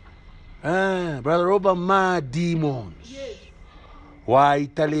 Amen. Brother Robam Mwape demons. Yes.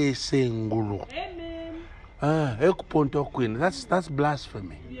 Waitale sengulu. Amen. Ekuponto queen. That's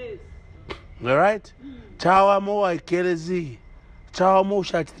blasphemy. Yes. All right? Chawa mo aikelezi. Chawa mo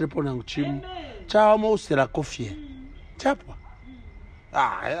shatirepo na nguchimu. Chawa mo sera kofie. Chapwa.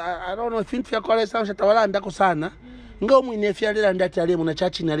 I don't know if you call it something tawala ndako sana. Ngo mwine fyalera ndati ale muna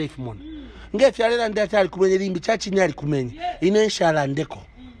chachi na lefi mona. Nge fyalera ndati ali kumenye limbi chachi ni ali kumenye. Inenshala ndeko.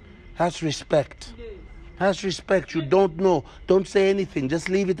 That's respect. That's respect. You don't know. Don't say anything. Just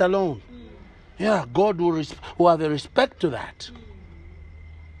leave it alone. Yeah, God will have a respect to that.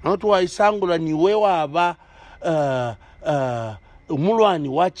 Not why sangula ni wewa aba umulwani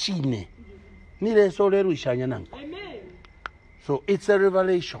wachine. Nile soleru ishanya nango. So it's a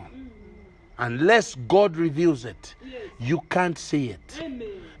revelation. Unless God reveals it, you can't see it.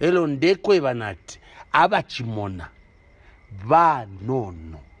 Elo ndekwe banati abachimona va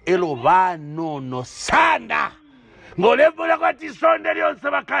nono. Elo va nono sana. Ngolevola kwati sonde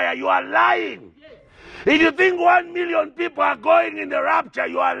lionse bakaya. You are lying. If you think 1 million people are going in the rapture,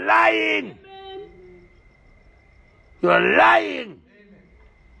 you are lying. You are lying.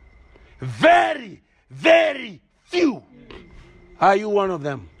 Very, very few. Are you one of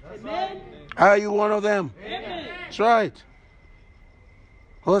them? Amen. Are you one of them? Amen. That's right.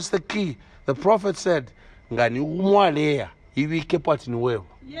 What's the key? The prophet said, Ngani umwalea iwike pati ni wewe.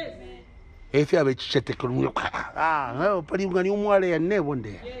 Yes. If you have a chete kuru pati ngani umwalea never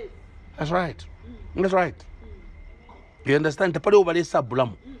there. Yes. That's right. That's right. You understand? Tapale ubale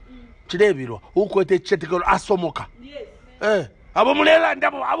sabulamu. Chidebiro ukwete chete kuru asomoka. Yes. Abo mulela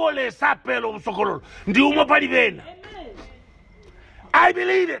ndabo abo le sapelo musokolo. Ndi umo pali bena. I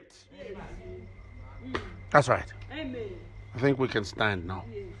believe it. That's right. Amen. I think we can stand now.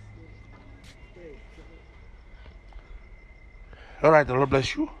 All right, the Lord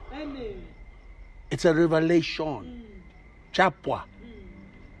bless you. Amen. It's a revelation. Chapwa.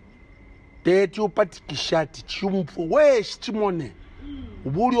 Tete upatikishati chumfu wesh chimone.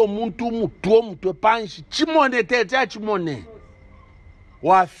 Ubuli omuntu mutu panshi chimone tete achimone.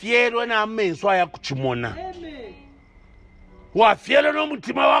 Wafielwe na amenso ya kuchimona. Amen. Wafielwe no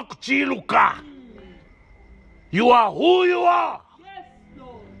mutima wa kuchiluka. You are who you are. Yes,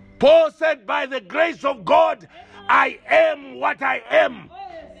 Lord. Paul said, by the grace of God, I am what I am. Oh,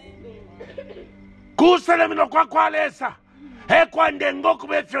 yes, Lord. Kusalemino kwa kwalesa. Hekwa ndengo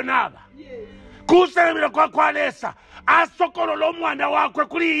kubefyonaba. Yes. Kusalemino kwa kwalesa. Asokolo lo mwana wakwe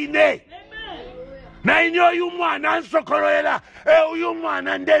kuli ine. Amen. Na inyo yu mwana ansokoloela. Uyu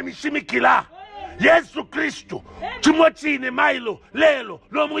mwana ndemi shimikila. Yesu Kristu. Chimochine mailo lelo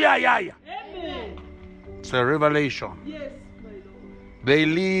lo muyayaya. Amen. It's a revelation. Yes, my Lord. They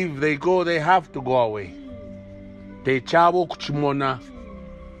leave, they go, they have to go away. They chabo kuchimona.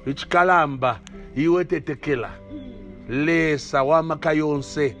 Ichikalamba. Iwe tetekela. Lesa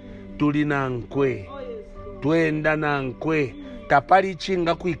wamakayonse. Tulina nkwe. Oh, yes, Lord. Twenda na nkwe. Tapari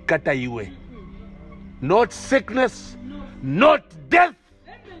chinga kuikata iwe. Not sickness. Not death.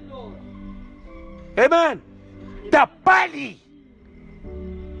 Amen, Lord. Amen. Tapali.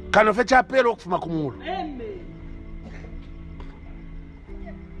 Kanofecha pero kufuma kumulu. Amen.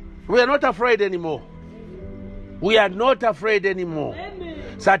 We are not afraid anymore. We are not afraid anymore. Amen.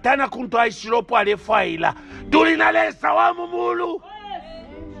 Satana kuntu aishiropo alefaila. Tulina lesa wa mumulu.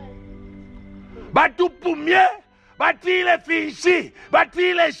 Batupumye. Batile finshi.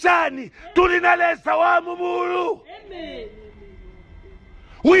 Batile shani. Tulina lesa wa mumulu. Amen.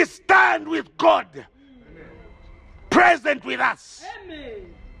 We stand with God. Present with us.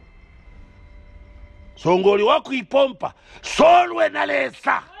 Amen. Songoli wako ipompa. Solwe na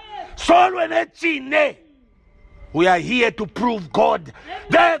lesa. Solwe na chine. We are here to prove God.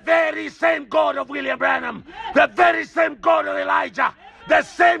 The very same God of William Branham. The very same God of Elijah. The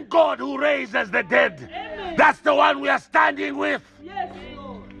same God who raises the dead. That's the one we are standing with. Yes,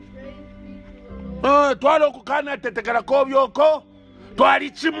 Lord. Twalo kukana tetekala kobyoko.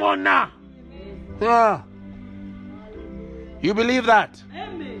 Twali chimona. You believe that?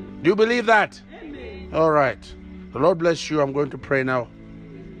 Amen. Do you believe that? Amen. All right. The Lord bless you. I'm going to pray now.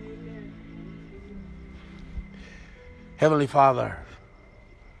 Heavenly Father,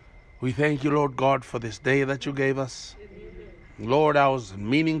 we thank you, Lord God, for this day that you gave us. Lord, I was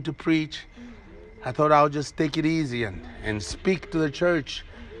meaning to preach. I thought I would just take it easy and speak to the church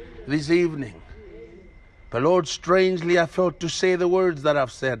this evening. But Lord, strangely, I felt to say the words that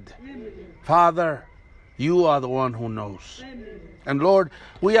I've said. Father, you are the one who knows. And Lord,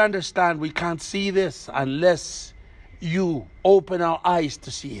 we understand we can't see this unless you open our eyes to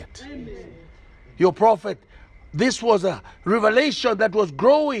see it. Your prophet, this was a revelation that was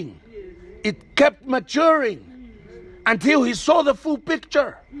growing. It kept maturing until he saw the full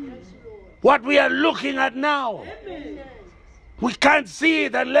picture. What we are looking at now. We can't see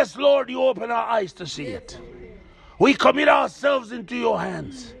it unless, Lord, you open our eyes to see it. We commit ourselves into your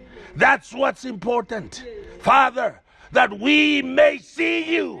hands. That's what's important. Father, that we may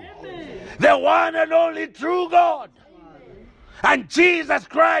see you, the one and only true God, and Jesus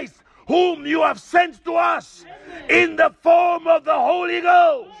Christ, whom you have sent to us in the form of the Holy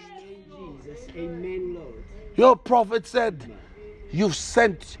Ghost. Jesus. Amen, Lord. Your prophet said, you've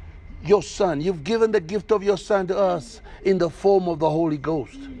sent your son. You've given the gift of your son to us in the form of the Holy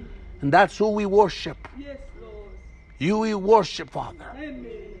Ghost. And that's who we worship. Yes, Lord. You we worship, Father. Amen.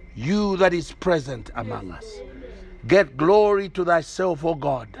 You that is present among us. Get glory to thyself, O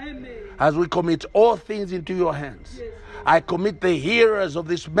God, Amen. as we commit all things into your hands. I commit the hearers of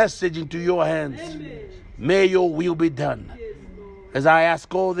this message into your hands. Amen. May your will be done. Yes, Lord. As I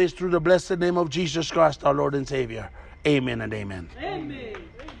ask all this through the blessed name of Jesus Christ, our Lord and Savior. Amen and amen. Amen.